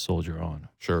to just soldier on?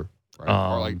 Sure. Right.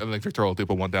 Or like Victor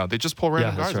Oladipo went down. They just pull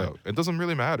random guys out. It doesn't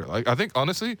really matter. Like I think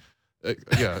honestly, like,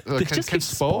 can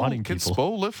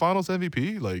Spo lift Finals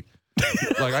MVP? Like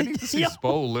I need to see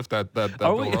Spo lift that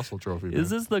Bill Russell trophy. Man. Is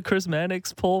this the Chris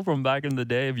Mannix poll from back in the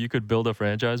day? If you could build a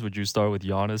franchise, would you start with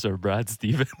Giannis or Brad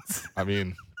Stevens? I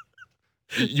mean,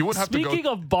 you would have to go. Speaking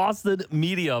of Boston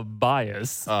media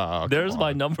bias, there's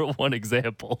my number one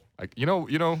example. Like,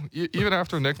 even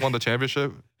after Nick won the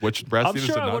championship, which Brad Stevens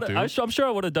did not do. I'm sure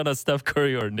I would have done a Steph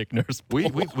Curry or Nick Nurse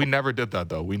poll. We never did that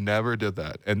though. We never did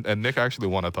that, and Nick actually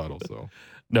won a title. So.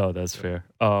 No, that's fair.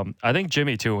 I think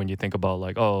Jimmy too. When you think about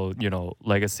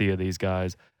legacy of these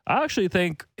guys, I actually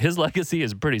think his legacy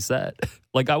is pretty set.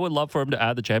 Like I would love for him to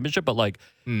add the championship, but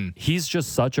he's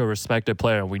just such a respected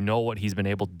player, and we know what he's been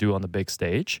able to do on the big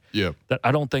stage. Yeah, that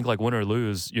I don't think like win or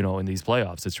lose, in these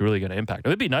playoffs, it's really going to impact.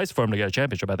 It'd be nice for him to get a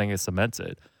championship. I think it cements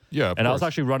it. Yeah, and I was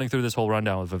actually running through this whole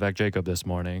rundown with Vivek Jacob this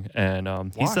morning, and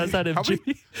he says that if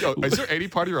Jimmy... is there any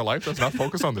part of your life that's not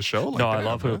focused on the show? No, I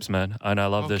love hoops, man, and I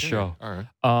love this show. All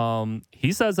right.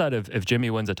 He says that if Jimmy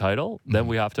wins a title, then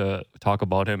we have to talk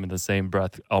about him in the same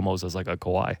breath almost as like a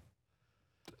Kawhi.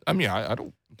 I mean, I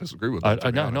don't disagree with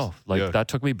that. No. That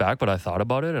took me back, but I thought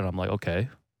about it, and I'm like, okay,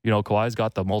 Kawhi's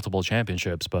got the multiple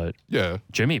championships, but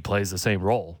Jimmy plays the same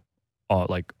role.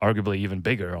 Arguably even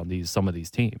bigger on some of these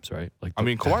teams, right?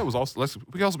 Kawhi was also.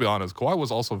 We can also be honest. Kawhi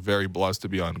was also very blessed to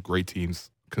be on great teams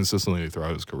consistently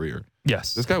throughout his career.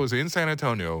 Yes, this guy was in San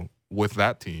Antonio with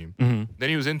that team. Mm-hmm. Then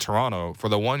he was in Toronto for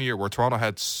the 1 year where Toronto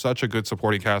had such a good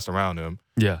supporting cast around him.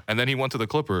 Yeah, and then he went to the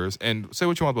Clippers. And say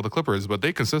what you want about the Clippers, but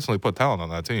they consistently put talent on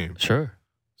that team. Sure.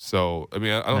 So I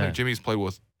don't think Jimmy's played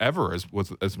with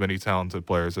as many talented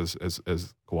players as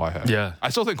Kawhi has. Yeah, I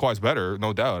still think Kawhi's better,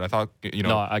 no doubt. I thought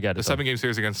No, I get it. The 7-game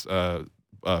series against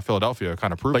Philadelphia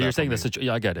kind of proved. But you're saying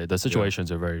I get it. The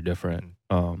situations are very different.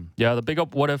 The big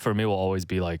what if for me will always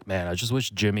be like, man, I just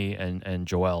wish Jimmy and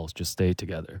Joel just stayed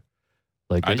together.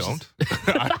 Like I don't.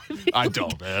 I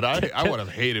don't, man. I would have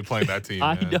hated playing that team.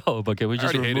 I know, but can we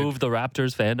just remove the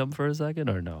Raptors fandom for a second,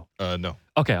 or no? No.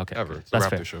 Okay. Ever. It's That's a Raptors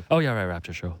fair. show. Oh yeah, right.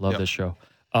 Raptor show. Love this show.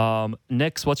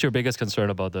 Knicks. What's your biggest concern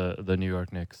about the New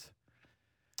York Knicks?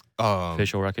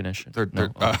 Facial recognition.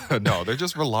 They're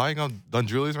just relying on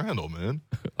Julius Randle, man.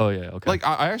 Oh yeah. Okay.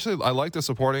 I like the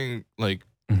supporting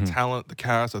talent, the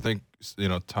cast. I think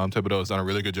Tom Thibodeau has done a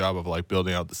really good job of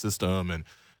building out the system, and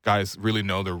guys really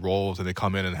know their roles and they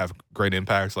come in and have great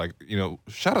impacts.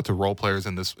 Shout out to role players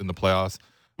in the playoffs.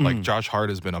 Josh Hart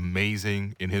has been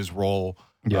amazing in his role.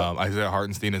 Yep. Isaiah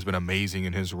Hartenstein has been amazing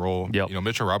in his role. Yep.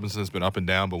 Mitchell Robinson has been up and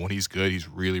down, but when he's good, he's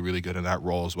really, really good in that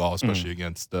role as well, especially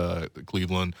against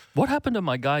Cleveland. What happened to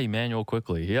my guy Emmanuel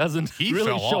Quickly? He hasn't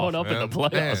really shown up in the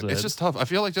playoffs. It's just tough. I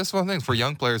feel like just one thing for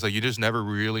young players, you just never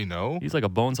really know. He's like a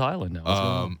Bones Highland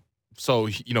now. So,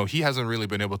 he hasn't really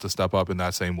been able to step up in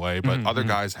that same way, but other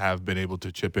guys have been able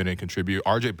to chip in and contribute.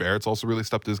 RJ Barrett's also really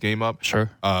stepped his game up. Sure.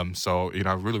 So,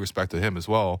 I really respected him as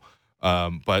well.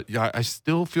 But I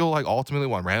still feel like ultimately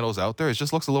when Randall's out there, it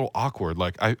just looks a little awkward.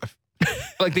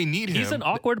 They need him. He's an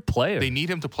awkward player. They need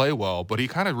him to play well, but he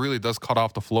kind of really does cut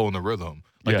off the flow and the rhythm.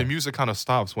 The music kind of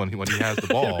stops when he has the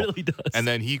ball. It really does. And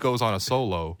then he goes on a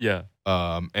solo. Yeah.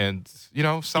 And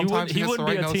sometimes he hits the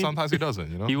right note, sometimes he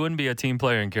doesn't. He wouldn't be a team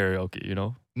player in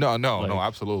karaoke. No,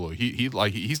 absolutely.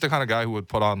 He's the kind of guy who would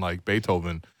put on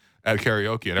Beethoven at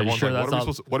karaoke, and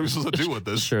everyone's what are we supposed to do with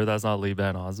this? Sure, that's not Lee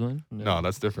Van Osmond. No,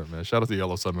 that's different, man. Shout out to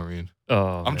Yellow Submarine.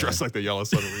 Oh, I'm dressed like the Yellow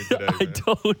Submarine today.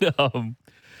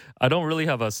 I don't really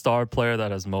have a star player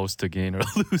that has most to gain or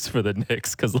lose for the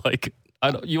Knicks because,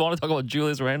 you want to talk about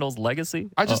Julius Randle's legacy?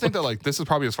 I just think that this is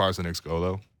probably as far as the Knicks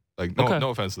go, though.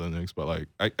 No offense to the Knicks, but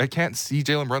I can't see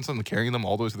Jalen Brunson carrying them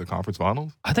all the way to the conference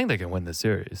finals. I think they can win the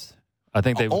series. I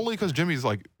think they only because Jimmy's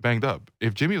banged up.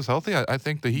 If Jimmy was healthy, I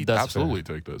think the Heat absolutely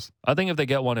take this. I think if they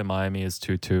get one in Miami, it's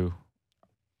 2-2.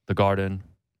 The Garden.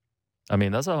 I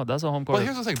mean, that's a home court. But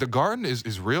here's the thing: the Garden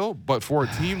is real, but for a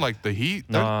team like the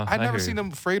Heat, I've never seen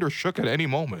them afraid or shook at any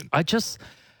moment. I just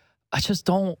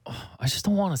don't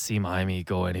want to see Miami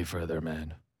go any further,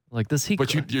 man. This Heat.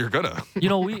 But you're gonna.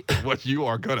 What you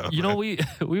are gonna.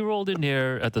 We rolled in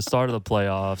here at the start of the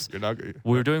playoffs. You're not.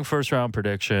 We were doing first round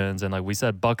predictions, and we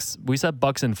said Bucks. We said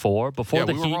Bucks in 4 before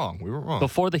the Heat. We were wrong.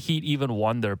 Before the Heat even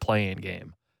won their play-in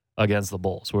game against the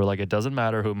Bulls. We're it doesn't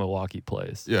matter who Milwaukee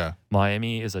plays. Yeah.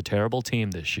 Miami is a terrible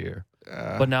team this year,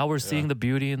 but now we're seeing the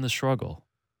beauty in the struggle.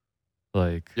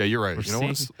 Yeah, you're right. You know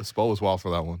what? Spo was wild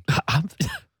for that one.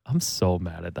 I'm so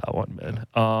mad at that one, man.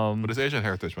 But it's Asian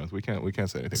Heritage Month. We can't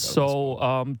say anything.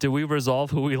 So, did we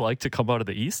resolve who we like to come out of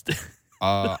the East?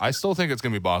 I still think it's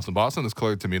gonna be Boston. Boston is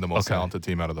clearly to me the most talented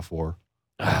team out of the four.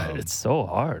 It's so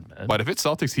hard, man. But if it's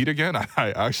Celtics Heat again,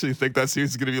 I actually think that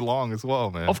series is going to be long as well,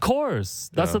 man. Of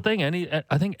course. That's the thing.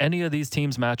 I think any of these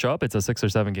teams match up, it's a 6 or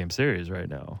 7 game series right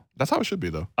now. That's how it should be,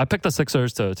 though. I picked the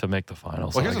Sixers to make the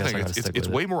finals. Well, here's the thing. It's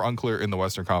way more unclear in the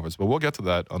Western Conference, but we'll get to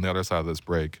that on the other side of this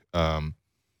break. Do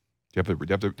you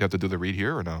have to do the read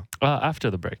here or no? After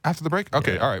the break. After the break?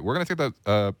 Okay, all right. We're going to take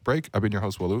that break. I've been your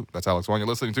host, Walu. That's Alex Wong. You're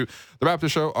listening to The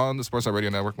Raptor Show on the Sportsnet Radio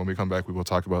Network. When we come back, we will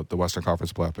talk about the Western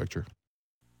Conference playoff picture.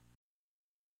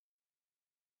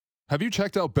 Have you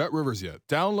checked out BetRivers yet?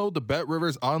 Download the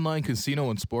BetRivers online casino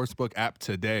and sportsbook app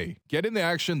today. Get in the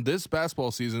action this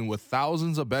basketball season with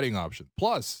thousands of betting options.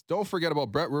 Plus, don't forget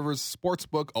about BetRivers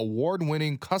Sportsbook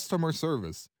award-winning customer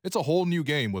service. It's a whole new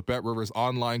game with BetRivers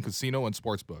online casino and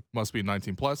sportsbook. Must be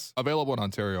 18 plus. Available in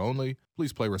Ontario only.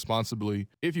 Please play responsibly.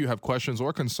 If you have questions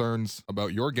or concerns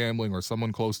about your gambling or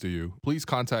someone close to you, please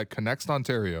contact Connext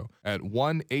Ontario at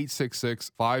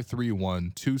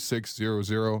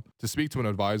 1-866-531-2600 to speak to an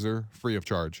advisor free of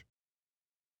charge.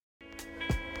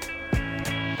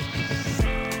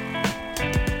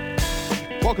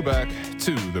 Welcome back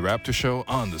to The Raptor Show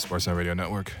on the Sportsnet Radio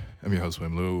Network. I'm your host,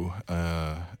 Wim Liu,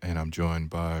 and I'm joined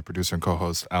by producer and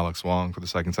co-host Alex Wong for the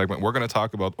second segment. We're going to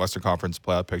talk about Western Conference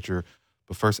playoff picture,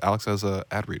 but first, Alex has an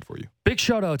ad read for you. Big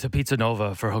shout out to Pizza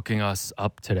Nova for hooking us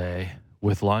up today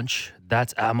with lunch.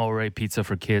 That's Amore Pizza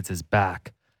for Kids is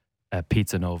back at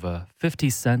Pizza Nova.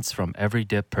 50 cents from every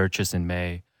dip purchase in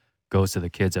May goes to the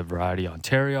kids at Variety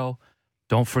Ontario.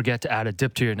 Don't forget to add a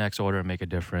dip to your next order and make a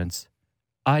difference.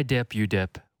 I dip, you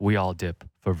dip, we all dip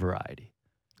for variety.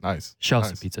 Nice.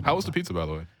 Shouts to Pizza Nova. How was the pizza, by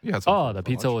the way? The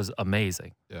pizza was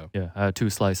amazing. Yeah. I had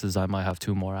 2 slices. I might have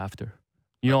 2 more after.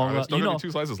 You know, 2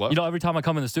 slices left. Every time I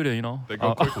come in the studio, they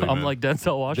go quickly. I'm like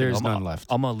Denzel Washington. There's none left.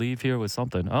 I'm gonna leave here with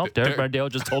something. Oh, Derek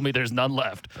Brandale just told me there's none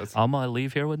left. I'm gonna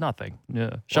leave here with nothing.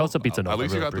 Yeah. Shouts to Pizza Nova. At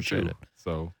least you got the appreciate 2. it.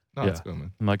 So that's good,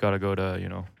 man. Might gotta go to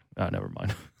never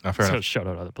mind. Fair enough. Shout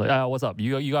out other place. What's up?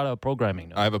 You got a programming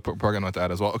now. I have a program to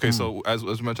add as well. Okay, so as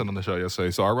we mentioned on the show yesterday,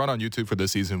 so our run on YouTube for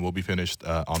this season will be finished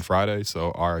on Friday.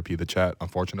 So RIP the chat.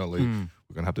 Unfortunately,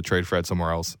 we're gonna have to trade Fred somewhere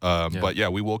else. But yeah,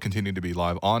 we will continue to be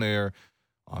live on air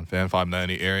on Fan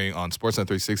 590, airing on Sportsnet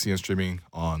 360 and streaming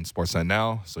on Sportsnet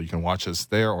Now. So you can watch us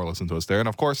there or listen to us there. And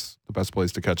of course, the best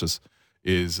place to catch us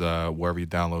is wherever you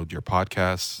download your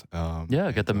podcasts.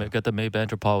 Get the May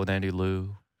Banter Pod with Andy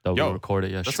Liu. That we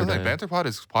recorded yesterday. That's the thing. Banter Pod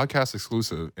is podcast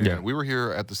exclusive. And we were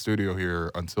here at the studio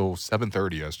here until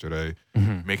 7:30 yesterday,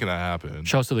 making that happen.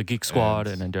 Shouts to the Geek Squad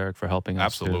and Derek for helping us.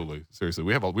 Absolutely. Seriously.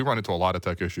 We run into a lot of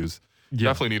tech issues.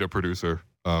 Definitely need a producer.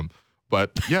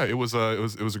 But yeah, it was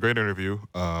a great interview.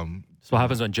 So what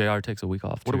happens when JR takes a week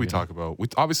off? What do we talk about?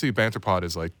 Obviously Banter Pod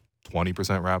is like 20%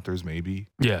 Raptors, maybe.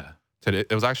 Yeah. Today,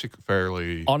 it was actually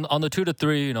fairly on the 2 to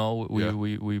 3.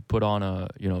 We put on a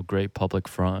great public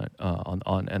front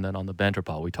and then on the Banter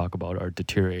Pod we talk about our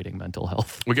deteriorating mental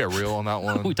health. We get real on that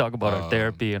one. We talk about our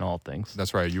therapy and all things.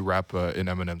 That's right. You rap in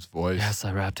Eminem's voice. Yes,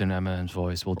 I rapped in Eminem's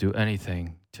voice. We'll do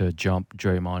anything to jump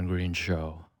Draymond Green's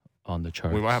show on the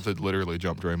charts. We might have to literally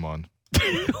jump Draymond.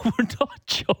 We're not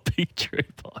jumping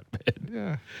Draymond, man.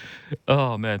 Yeah.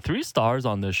 Oh, man. 3 stars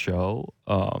on this show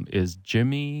is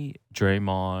Jimmy,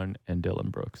 Draymond, and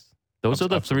Dylan Brooks. Those are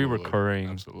the 3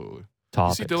 recurring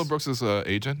topics. You see Dylan Brooks'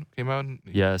 agent came out?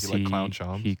 Yes. He clowned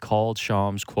Shams. He called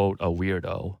Shams, quote, a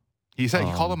weirdo. He said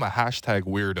he called him a hashtag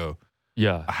weirdo.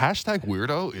 Yeah. A hashtag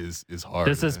weirdo is hard.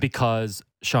 This is because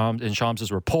in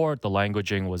Shams' report, the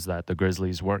languaging was that the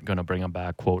Grizzlies weren't going to bring him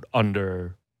back, quote,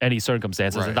 under any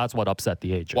circumstances, and that's what upset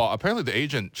the agent. Well, apparently the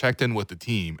agent checked in with the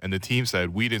team, and the team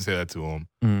said, we didn't say that to him.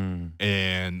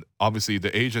 And obviously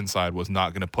the agent side was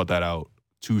not going to put that out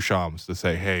to Shams to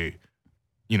say, hey,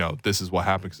 this is what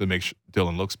happened because it makes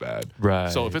Dylan looks bad.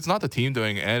 Right. So if it's not the team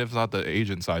doing it, and if it's not the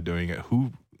agent side doing it,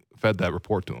 who fed that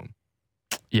report to him?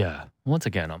 Yeah. Once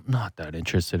again, I'm not that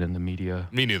interested in the media.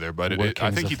 Me neither, but I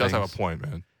think he does have a point,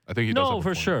 man. I think he does have a point. No,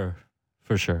 for sure.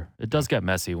 For sure. It does get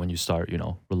messy when you start,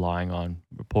 relying on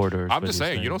reporters. I'm just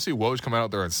saying, you don't see Woj coming out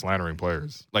there and slandering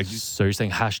players. So you're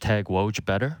saying hashtag Woj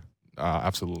better?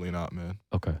 Absolutely not, man.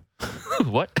 Okay.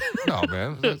 What? No,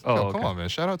 man. Come on, man.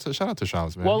 Shout out to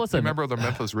Shams, man. Well, listen. Remember the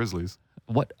Memphis Grizzlies.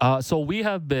 What? So we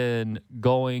have been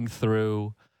going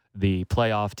through the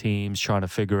playoff teams, trying to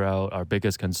figure out our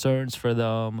biggest concerns for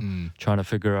them, trying to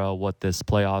figure out what this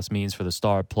playoffs means for the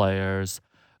star players.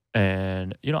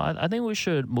 And I think we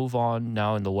should move on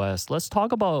now in the West. Let's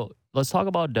talk about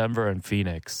Denver and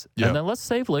Phoenix, and then let's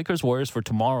save Lakers Warriors for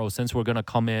tomorrow since we're gonna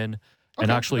come in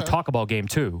and actually talk about game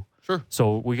 2. Sure.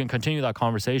 So we can continue that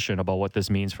conversation about what this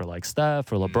means for like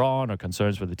Steph or LeBron or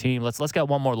concerns for the team. Let's get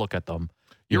one more look at them.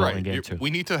 You're right. In game 2.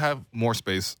 We need to have more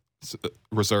space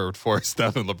reserved for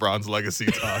Steph and LeBron's legacy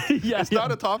talk. It's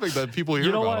not a topic that people hear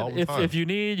about all the time. If you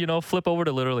need, flip over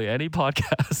to literally any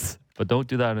podcast, but don't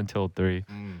do that until 3.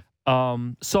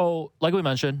 So, like we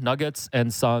mentioned, Nuggets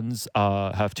and Suns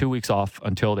have 2 weeks off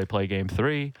until they play game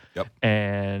 3. Yep.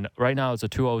 And right now it's a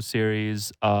 2-0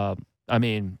 series.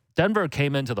 Denver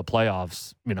came into the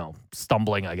playoffs,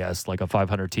 stumbling, I guess, like a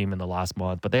 500 team in the last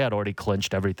month, but they had already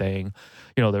clinched everything.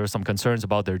 There were some concerns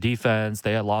about their defense.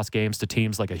 They had lost games to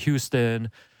teams like a Houston.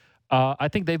 I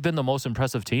think they've been the most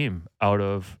impressive team out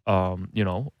of,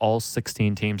 all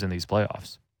 16 teams in these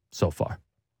playoffs so far.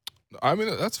 I mean,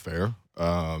 that's fair.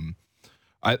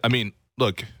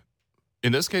 Look,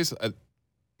 in this case,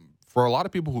 for a lot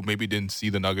of people who maybe didn't see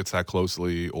the Nuggets that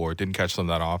closely or didn't catch them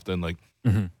that often,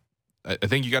 I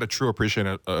think you got a true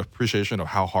appreciation of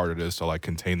how hard it is to like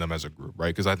contain them as a group, right?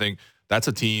 Because I think that's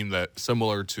a team that,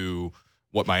 similar to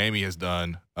what Miami has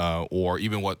done, or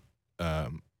even what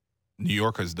New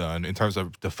York has done in terms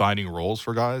of defining roles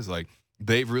for guys, like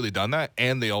they've really done that,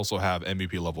 and they also have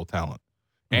MVP level talent.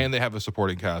 And they have a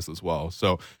supporting cast as well.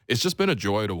 So it's just been a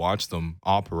joy to watch them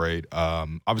operate.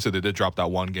 Obviously, they did drop that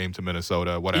one game to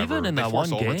Minnesota, whatever. Even in that one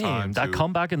game, that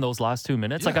comeback in those last 2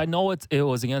 minutes, I know it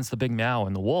was against the Big Meow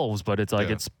and the Wolves, but it's like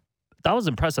that was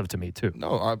impressive to me too.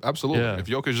 No, absolutely. Yeah. If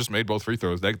Jokic just made both free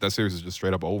throws, that series is just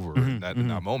straight up over in that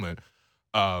moment.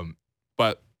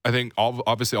 But I think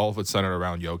obviously all of it's centered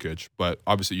around Jokic. But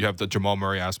obviously you have the Jamal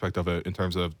Murray aspect of it in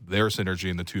terms of their synergy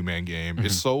in the two-man game.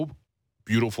 It's so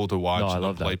beautiful to watch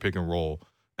them play pick and roll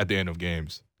at the end of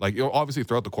games. Like, obviously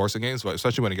throughout the course of games, but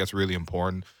especially when it gets really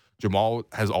important, Jamal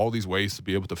has all these ways to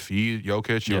be able to feed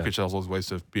Jokic. Jokic has all those ways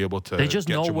to be able to. They just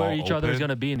know Jamal where each other is going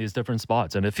to be in these different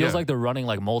spots, and it feels like they're running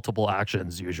like multiple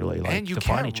actions usually. Like, and you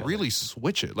can't really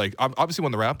switch it. Like, obviously,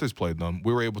 when the Raptors played them,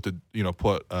 we were able to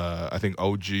put I think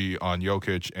OG on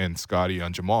Jokic and Scotty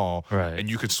on Jamal, right? And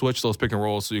you could switch those pick and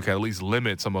rolls so you can at least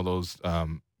limit some of those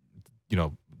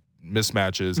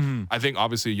mismatches. I think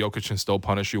obviously Jokic can still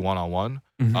punish you one-on-one.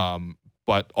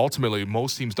 But ultimately,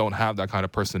 most teams don't have that kind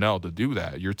of personnel to do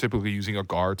that. You're typically using a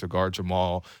guard to guard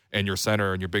Jamal and your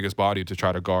center and your biggest body to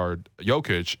try to guard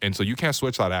Jokic. And so you can't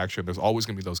switch that action. There's always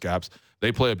going to be those gaps.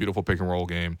 They play a beautiful pick and roll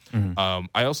game.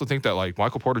 I also think that like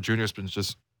Michael Porter Jr. has been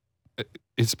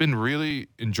it's been really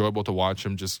enjoyable to watch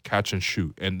him just catch and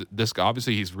shoot. And this guy,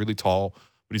 obviously he's really tall,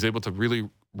 but he's able to really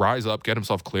rise up, get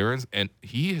himself clearance, and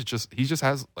he just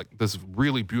has like this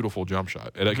really beautiful jump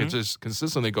shot. And like it just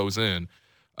consistently goes in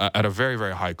at a very,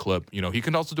 very high clip. He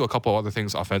can also do a couple other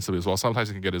things offensively as well. Sometimes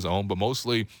he can get his own, but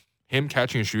mostly him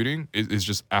catching and shooting is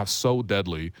just so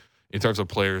deadly in terms of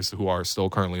players who are still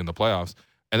currently in the playoffs.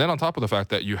 And then on top of the fact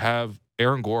that you have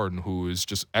Aaron Gordon, who is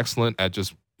just excellent at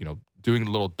just, doing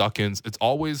little duck-ins. It's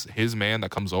always his man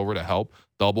that comes over to help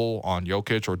double on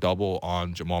Jokic or double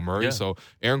on Jamal Murray. Yeah. So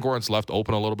Aaron Gordon's left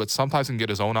open a little bit. Sometimes he can get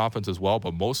his own offense as well,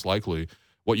 but most likely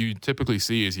what you typically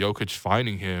see is Jokic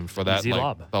finding him for that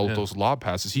those lob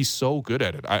passes. He's so good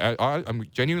at it. I'm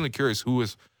genuinely curious who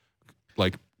is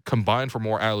like combined for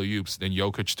more alley-oops than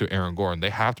Jokic to Aaron Gordon. They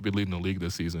have to be leading the league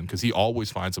this season because he always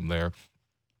finds them there.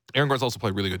 Aaron Gordon's also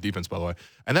played really good defense, by the way.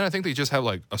 And then I think they just have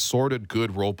like assorted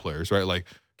good role players, right? Like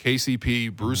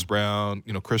KCP, Bruce Brown,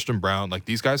 Christian Brown. Like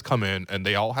these guys come in and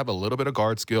they all have a little bit of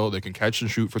guard skill. They can catch and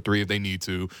shoot for three if they need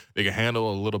to. They can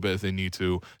handle a little bit if they need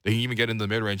to. They can even get into the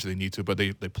mid-range if they need to. But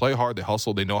they play hard, they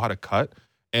hustle, they know how to cut.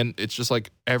 And it's just like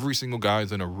every single guy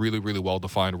is in a really, really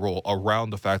well-defined role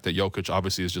around the fact that Jokic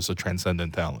obviously is just a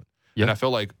transcendent talent. Yep. And I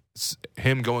feel like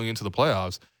him going into the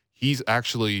playoffs, he's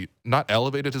actually not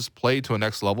elevated his play to a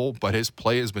next level, but his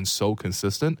play has been so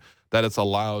consistent that it's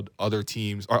allowed other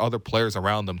teams or other players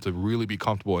around them to really be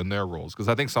comfortable in their roles. Because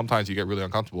I think sometimes you get really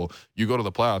uncomfortable. You go to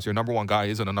the playoffs, your number one guy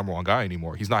isn't a number one guy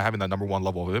anymore. He's not having that number one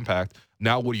level of impact.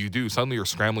 Now what do? Suddenly you're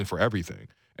scrambling for everything.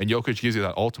 And Jokic gives you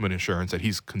that ultimate insurance that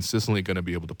he's consistently going to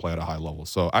be able to play at a high level.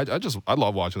 So I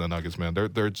love watching the Nuggets, man.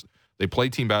 They play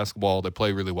team basketball. They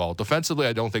play really well. Defensively,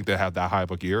 I don't think they have that high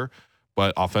of a gear.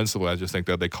 But offensively, I just think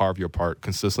that they carve you apart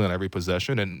consistently on every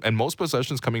possession. And most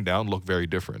possessions coming down look very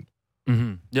different.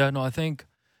 Yeah, no, I think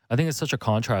it's such a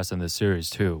contrast in this series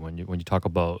too. When you talk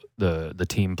about the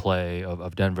team play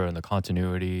of Denver and the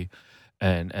continuity,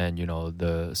 and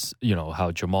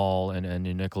how Jamal and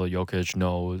Nikola Jokic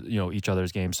know each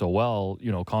other's game so well.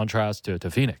 Contrast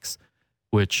to Phoenix,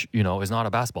 which is not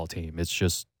a basketball team. It's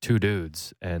just two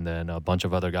dudes and then a bunch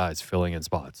of other guys filling in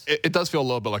spots. It does feel a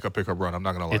little bit like a pickup run. I'm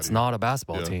not gonna lie. It's not a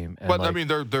basketball team. And but I mean,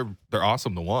 they're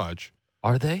awesome to watch.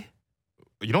 Are they?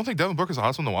 You don't think Devin Booker's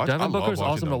awesome to watch? Devin Booker's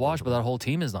awesome to watch, but that whole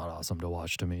team is not awesome to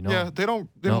watch to me. No. Yeah, they don't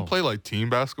play like team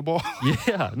basketball.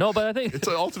 Yeah, no, but I think it's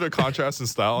an ultimate contrast in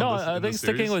style. No, I think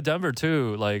sticking with Denver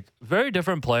too, like very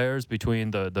different players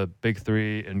between the big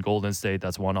three in Golden State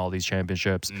that's won all these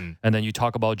championships, and then you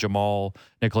talk about Jamal,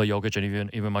 Nikola Jokic, and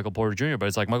even Michael Porter Jr. But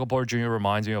it's like Michael Porter Jr.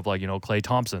 reminds me of like Klay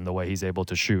Thompson, the way he's able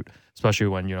to shoot, especially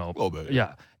when a little bit.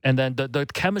 Yeah. And then the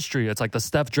chemistry, it's like the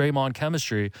Steph Draymond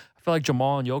chemistry. I feel like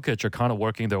Jamal and Jokic are kind of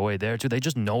working their way there too. They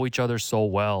just know each other so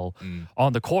well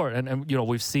on the court. And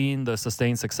we've seen the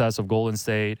sustained success of Golden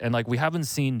State. And like we haven't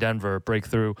seen Denver break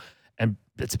through. And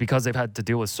it's because they've had to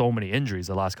deal with so many injuries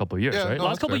the last couple of years, right?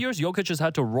 Last couple of years, Jokic has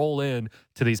had to roll in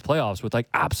to these playoffs with like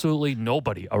absolutely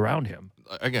nobody around him.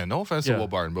 Again, no offense to Will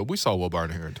Barton, but we saw Will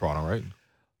Barton here in Toronto, right?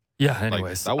 Yeah,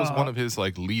 anyways. That was one of his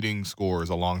like leading scorers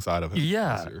alongside of him.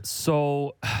 Yeah.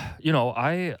 So,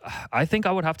 I think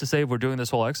I would have to say if we're doing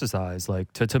this whole exercise,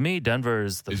 like to me, Denver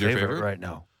is the favorite right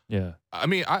now. Yeah. I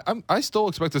mean, I still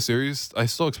expect the series. I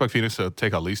still expect Phoenix to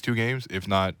take at least 2 games, if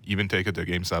not even take it to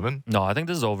Game 7. No, I think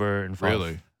this is over in 5.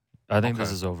 Really? I think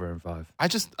this is over in 5. I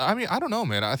don't know,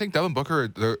 man. I think Devin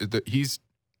Booker, his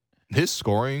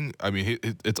scoring, I mean,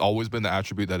 it's always been the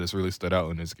attribute that has really stood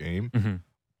out in his game. Mm-hmm.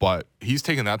 But he's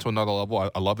taken that to another level.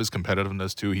 I love his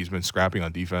competitiveness, too. He's been scrapping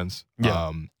on defense.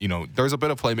 Yeah. There's a bit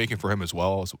of playmaking for him as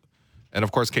well. And,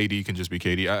 of course, KD can just be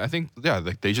KD. I think,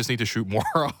 they just need to shoot more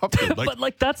often.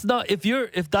 But, that's not –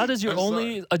 if that is your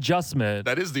only adjustment.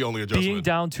 That is the only adjustment. Being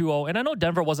down 2-0. And I know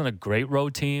Denver wasn't a great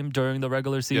road team during the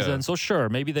regular season. Yeah. So, sure,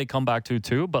 maybe they come back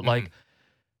 2-2. But,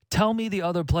 tell me the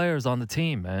other players on the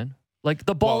team, man. Like,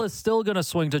 the ball is still going to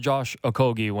swing to Josh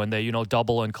Okogie when they,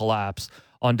 double and collapse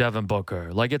on Devin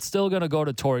Booker. Like, it's still going to go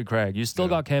to Torrey Craig. You still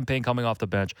got Campaign coming off the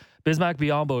bench. Bismack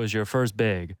Biyombo is your first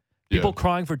big. People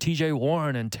crying for TJ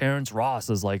Warren and Terrence Ross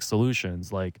as,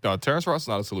 solutions. No, Terrence Ross is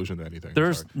not a solution to anything.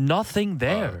 There's nothing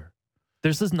there.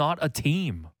 This is not a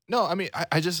team. No, I mean,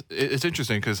 it's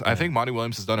interesting because I think Monty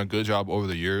Williams has done a good job over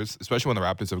the years, especially when the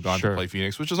Raptors have gone to play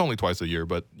Phoenix, which is only twice a year.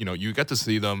 But, you get to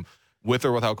see them with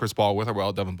or without Chris Paul, with or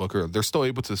without Devin Booker. They're still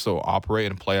able to still operate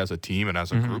and play as a team and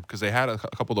as a group because they had a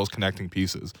couple of those connecting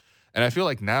pieces. And I feel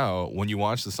like now, when you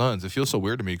watch the Suns, it feels so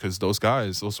weird to me because those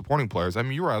guys, those supporting players, I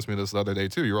mean, you were asking me this the other day,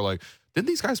 too. You were like, didn't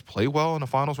these guys play well in the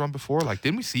finals run before? Like,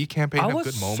 didn't we see Campaign have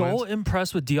good moments? I was so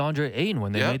impressed with DeAndre Ayton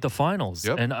when they made the finals.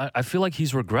 Yep. And I feel like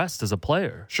he's regressed as a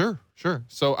player. Sure.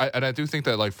 So, I do think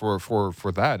that,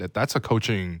 for that's a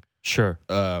coaching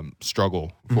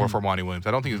struggle for Monty Williams.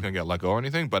 I don't think he's going to get let go or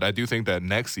anything, but I do think that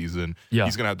next season,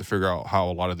 he's going to have to figure out how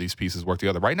a lot of these pieces work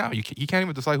together. Right now, he can't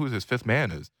even decide who his fifth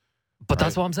man is. But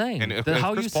that's what I'm saying. And if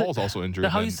Chris Paul's also injured.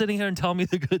 How are you sitting here and telling me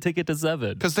they're going to take it to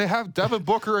 7? Because they have Devin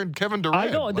Booker and Kevin Durant.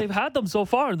 I know, and they've had them so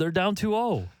far, and they're down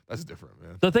 2-0. That's different,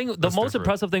 man. The most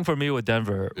impressive thing for me with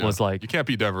Denver was you can't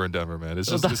beat Denver in Denver, man. It's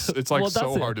just it's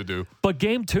so hard to do. But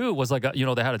game 2 was they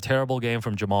had a terrible game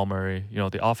from Jamal Murray.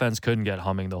 The offense couldn't get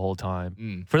humming the whole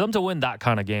time. For them to win that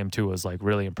kind of game 2 was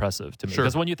really impressive to me.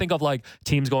 Because when you think of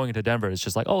teams going into Denver, it's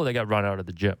just they got run out of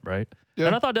the gym, right? Yeah.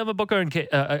 And I thought Devin Booker and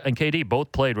KD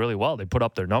both played really well. They put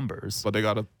up their numbers. But they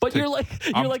got to. But you're like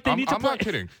they need to play. I'm not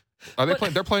kidding. Are they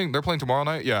playing? They're playing tomorrow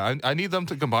night. Yeah, I need them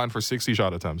to combine for 60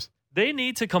 shot attempts. They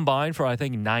need to combine for, I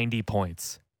think, 90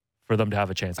 points for them to have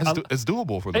a chance. It's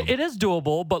doable for them. It is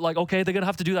doable, but they're going to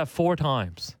have to do that 4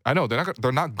 times. I know.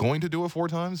 They're not going to do it 4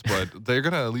 times, but they're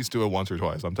going to at least do it once or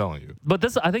twice, I'm telling you.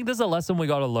 But I think this is a lesson we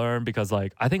got to learn because, I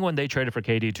think when they traded for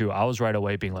KD too, I was right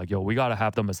away being like, yo, we got to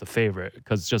have them as the favorite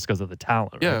because of the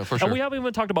talent. Right? Yeah, for sure. And we haven't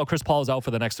even talked about Chris Paul is out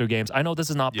for the next 3 games. I know this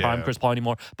is not prime Chris Paul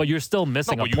anymore, but you're still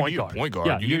missing a point guard. You need a point guard.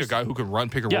 Yeah, you need a guy who can run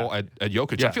pick and roll at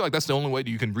Jokic. Yeah. I feel like that's the only way that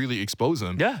you can really expose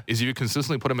him is if you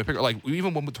consistently put him in pick and roll.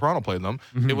 Even when Toronto played them,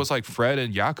 it was Fred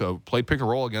and Jakob played pick and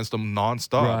roll against them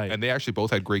nonstop, and they actually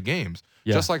both had great games.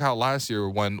 Yeah. Just like how last year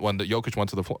when the Jokic went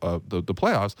to the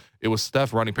playoffs, it was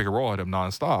Steph running pick and roll at him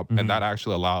nonstop, and that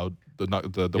actually allowed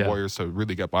the Warriors to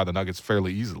really get by the Nuggets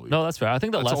fairly easily. No, that's fair. I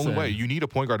think that's the only way. You need a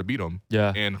point guard to beat them.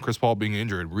 Yeah, and Chris Paul being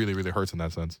injured really, really hurts in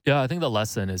that sense. Yeah, I think the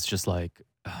lesson is just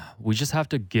we just have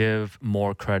to give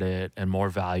more credit and more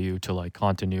value to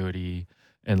continuity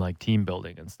and team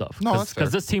building and stuff. No, that's fair.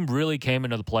 Because this team really came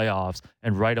into the playoffs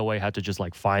and right away had to just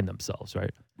find themselves,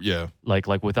 right? Yeah. Like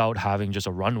without having just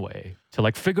a runway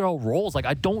to figure out roles.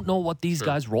 I don't know what these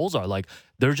guys' roles are.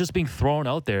 They're just being thrown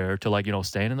out there to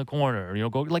stand in the corner,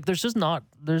 go there's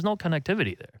no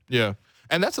connectivity there. Yeah.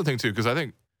 And that's the thing too, because I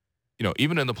think,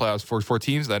 even in the playoffs for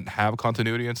teams that have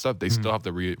continuity and stuff, they still have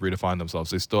to redefine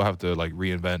themselves. They still have to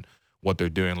reinvent what they're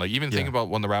doing. Even think about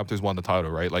when the Raptors won the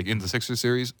title, right? In the Sixers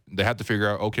series, they had to figure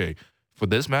out, okay, for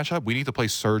this matchup, we need to play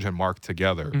Serge and Mark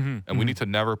together. And we need to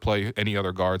never play any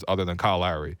other guards other than Kyle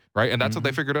Lowry, right? And that's what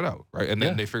they figured it out, right? And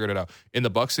then they figured it out. In the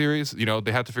Bucks series,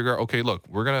 they had to figure out, okay, look,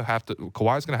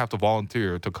 Kawhi's going to have to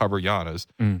volunteer to cover Giannis,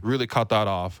 really cut that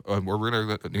off. We're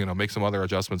going to, make some other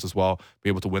adjustments as well, be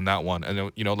able to win that one.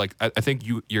 And, I think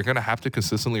you're going to have to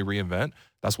consistently reinvent.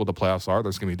 That's what the playoffs are.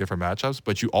 There's going to be different matchups,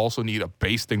 but you also need a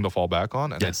base thing to fall back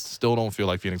on. And I still don't feel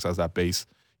like Phoenix has that base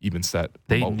even set.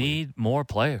 They need more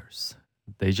players.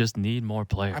 They just need more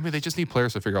players. I mean, they just need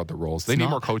players to figure out the roles. They need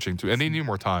more coaching too, and they need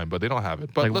more time, but they don't have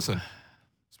it. But listen,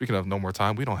 speaking of no more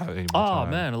time, we don't have any more time.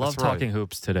 Oh, man, I love talking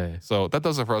hoops today. So that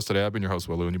does it for us today. I've been your host,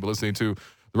 Will Lou, and you've been listening to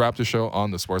The Raptor Show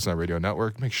on the Sportsnet Radio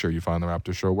Network. Make sure you find The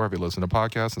Raptor Show wherever you listen to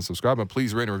podcasts and subscribe. And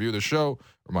please rate and review the show.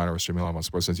 Reminder, we're streaming live on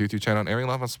Sportsnet's YouTube channel and airing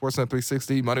live on Sportsnet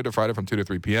 360, Monday to Friday from 2 to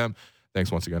 3 p.m.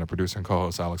 Thanks once again to producer and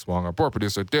co-host Alex Wong, our board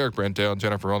producer Derek Brandale, and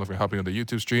Jennifer Roland for helping with the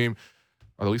YouTube stream.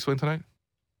 Are the Leafs winning tonight?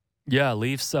 Yeah,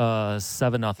 Leafs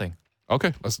 7-0.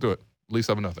 Okay, let's do it. Leafs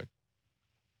 7-0.